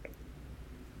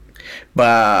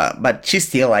 but she's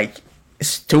still like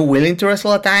is too willing to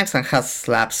wrestle at times and has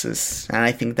lapses, and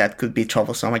I think that could be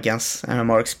troublesome against a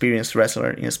more experienced wrestler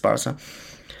in Esparza.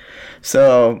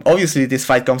 So obviously this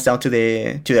fight comes down to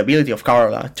the ability of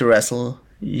Carla to wrestle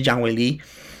Zhang Weili.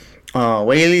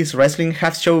 Weili's wrestling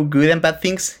has shown good and bad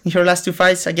things in her last 2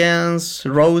 fights against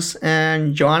Rose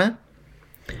and Joanna,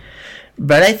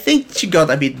 but I think she got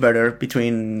a bit better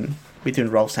between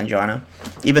Rose and Joanna,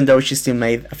 even though she still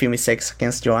made a few mistakes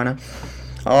against Joanna.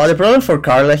 The problem for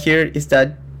Carla here is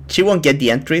that she won't get the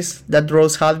entries that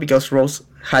Rose had, because Rose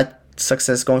had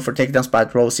success going for takedowns,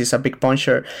 but Rose is a big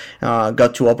puncher.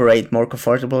 Got to operate more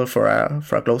comfortable for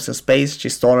a closer space.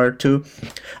 She's taller too.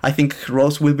 I think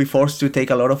Rose will be forced to take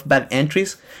a lot of bad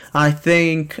entries. I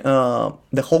think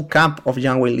the whole camp of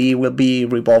Zhang Weili will be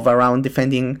revolved around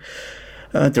defending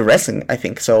the wrestling, I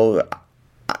think. So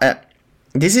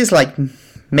this is like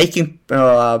making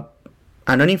an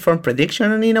uninformed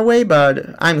prediction in a way,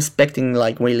 but I'm expecting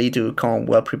like Weili to come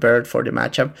well prepared for the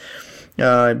matchup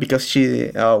because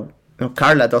she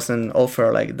Carla doesn't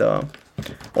offer like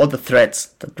all the threats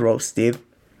that Rose did.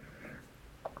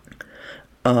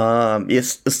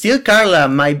 Yes, still Carla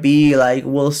might be like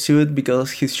well suited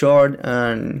because he's short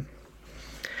and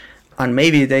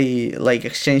maybe they like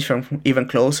exchange from even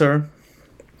closer,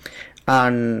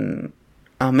 and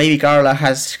maybe Carla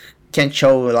can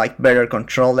show like better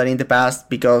control than in the past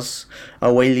because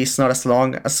Weili is not as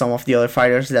long as some of the other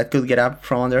fighters that could get up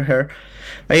from under her.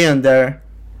 But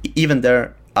even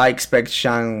there, I expect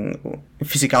Zhang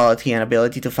physicality and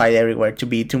ability to fight everywhere to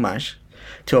be too much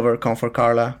to overcome for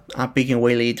Carla. I'm picking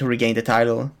Weili to regain the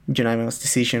title, unanimous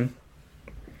decision.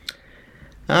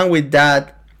 And with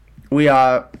that, we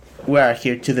are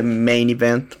here to the main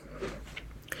event.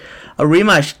 A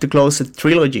rematch to close a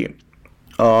trilogy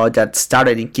that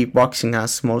started in kickboxing,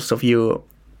 as most of you,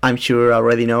 I'm sure,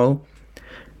 already know,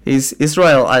 is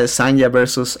Israel Adesanya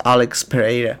versus Alex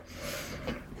Pereira.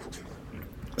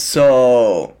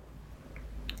 So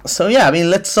yeah, I mean,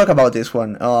 let's talk about this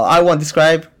one. I won't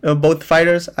describe both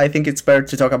fighters. I think it's better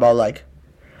to talk about like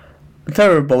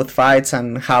both fights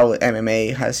and how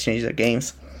MMA has changed their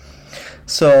games.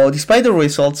 So despite the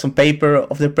results on paper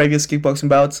of the previous kickboxing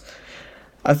bouts,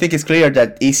 I think it's clear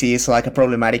that Easy is like a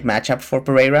problematic matchup for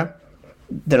Pereira.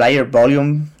 The lighter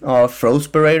volume froze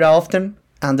Pereira often,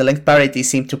 and the length parity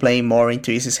seemed to play more into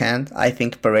Easy's hand. I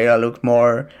think Pereira looked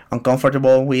more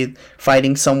uncomfortable with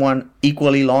fighting someone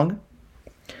equally long.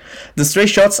 The straight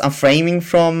shots and framing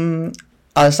from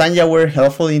Adesanya were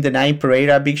helpful in denying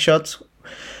Pereira big shots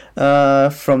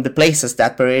from the places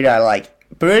that Pereira like.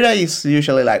 Pereira is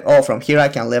usually like, oh, from here I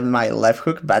can land my left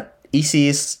hook, but Easy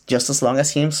is just as long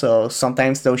as him, so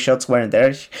sometimes those shots weren't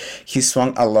there. He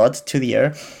swung a lot to the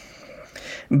air.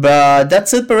 But that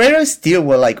said, Pereira is still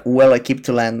well equipped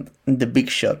to land the big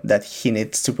shot that he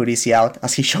needs to put Easy out,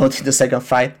 as he showed in the second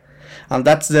fight. And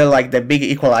that's the big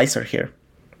equalizer here.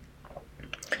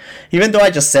 Even though I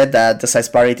just said that the size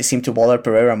parity seemed to bother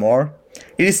Pereira more,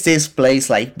 it still plays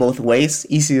like both ways.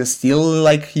 Easy is still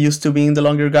like used to being the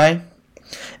longer guy,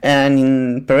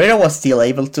 and Pereira was still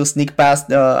able to sneak past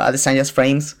Adesanya's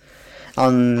frames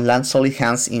and land solid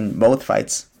hands in both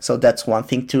fights. So that's one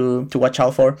thing to watch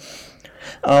out for.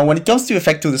 When it comes to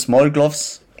effect to the smaller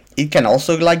gloves, it can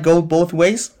also like go both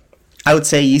ways. I would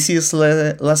say Easy is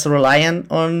less reliant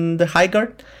on the high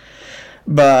guard,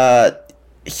 but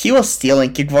he was still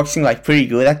in kickboxing like pretty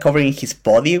good at covering his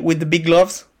body with the big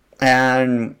gloves.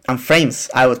 And frames,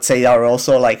 I would say, are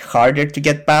also like harder to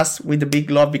get past with the big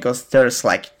glove because there's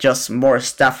like just more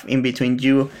stuff in between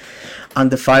you and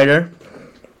the fighter.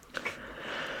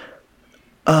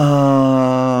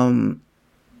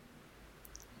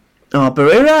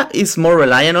 Pereira is more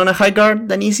reliant on a high guard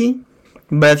than Easy,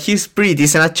 but he's pretty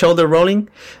decent at shoulder rolling,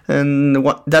 and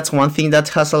that's one thing that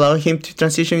has allowed him to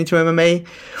transition into MMA.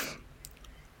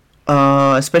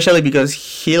 Especially because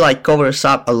he like covers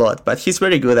up a lot, but he's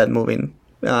very good at moving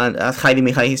and at hiding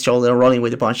behind his shoulder and rolling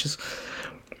with the punches.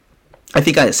 I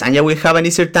think Adesanya will have an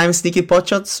easier time sneaking pot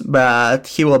shots, but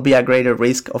he will be a greater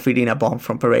risk of eating a bomb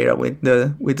from Pereira with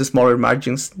the smaller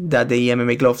margins that the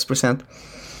MMA gloves present.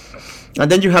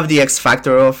 And then you have the X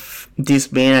factor of this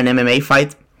being an MMA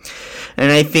fight,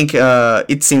 and I think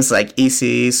it seems like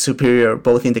Easy is superior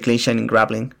both in the clinch and in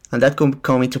grappling, and that could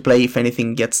come into play if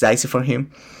anything gets dicey for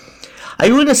him. I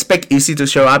wouldn't expect Easy to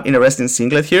show up in a wrestling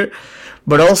singlet here,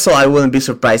 but also I wouldn't be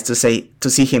surprised to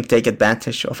see him take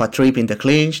advantage of a trip in the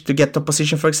clinch to get top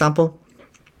position, for example.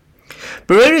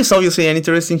 Pereira is obviously an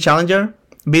interesting challenger,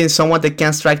 being someone that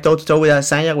can strike toe-to-toe with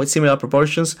Adesanya with similar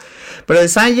proportions, but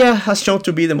Adesanya has shown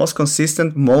to be the most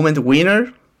consistent moment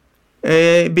winner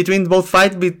between both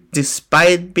fights,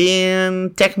 despite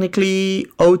being technically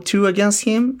 0-2 against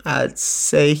him. I'd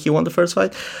say he won the first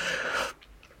fight.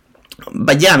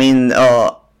 But yeah, I mean,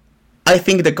 I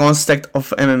think the concept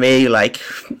of MMA like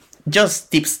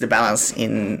just tips the balance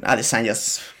in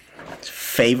Adesanya's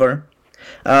favor.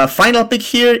 Final pick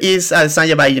here is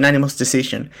Adesanya by unanimous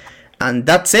decision, and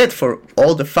that's it for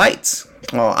all the fights.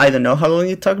 I don't know how long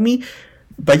it took me,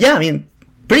 but yeah, I mean,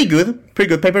 pretty good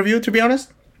pay-per-view, to be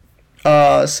honest.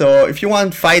 So if you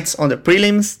want fights on the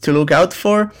prelims to look out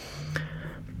for,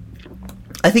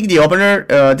 I think the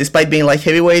opener, despite being like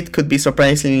heavyweight, could be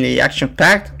surprisingly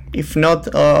action-packed. if not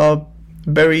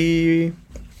very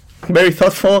very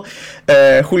thoughtful.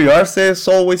 Julio Arce is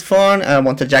always fun.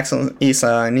 Monte Jackson is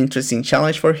an interesting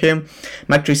challenge for him.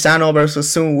 Mike Trizano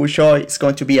versus Sun Wushu is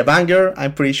going to be a banger.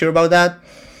 I'm pretty sure about that.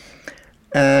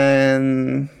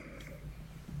 And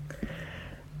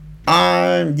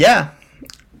yeah.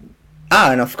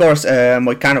 And of course,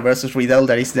 Moicano versus Riddle.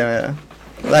 That is the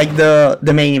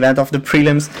main event of the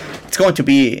prelims. It's going to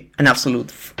be an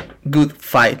absolute good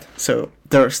fight. So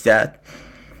there's that.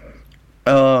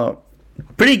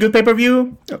 Pretty good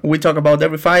pay-per-view. We talk about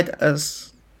every fight,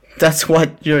 as that's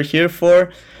what you're here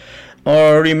for.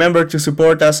 Or remember to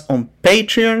support us on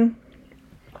Patreon.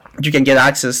 You can get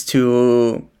access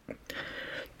to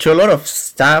a lot of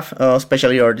stuff,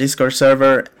 especially our Discord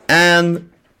server, and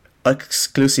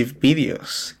exclusive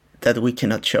videos that we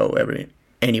cannot show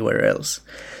anywhere else.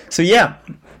 So yeah,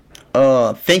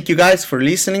 thank you guys for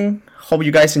listening. Hope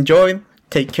you guys enjoyed.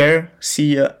 Take care.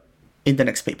 See you in the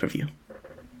next pay-per-view.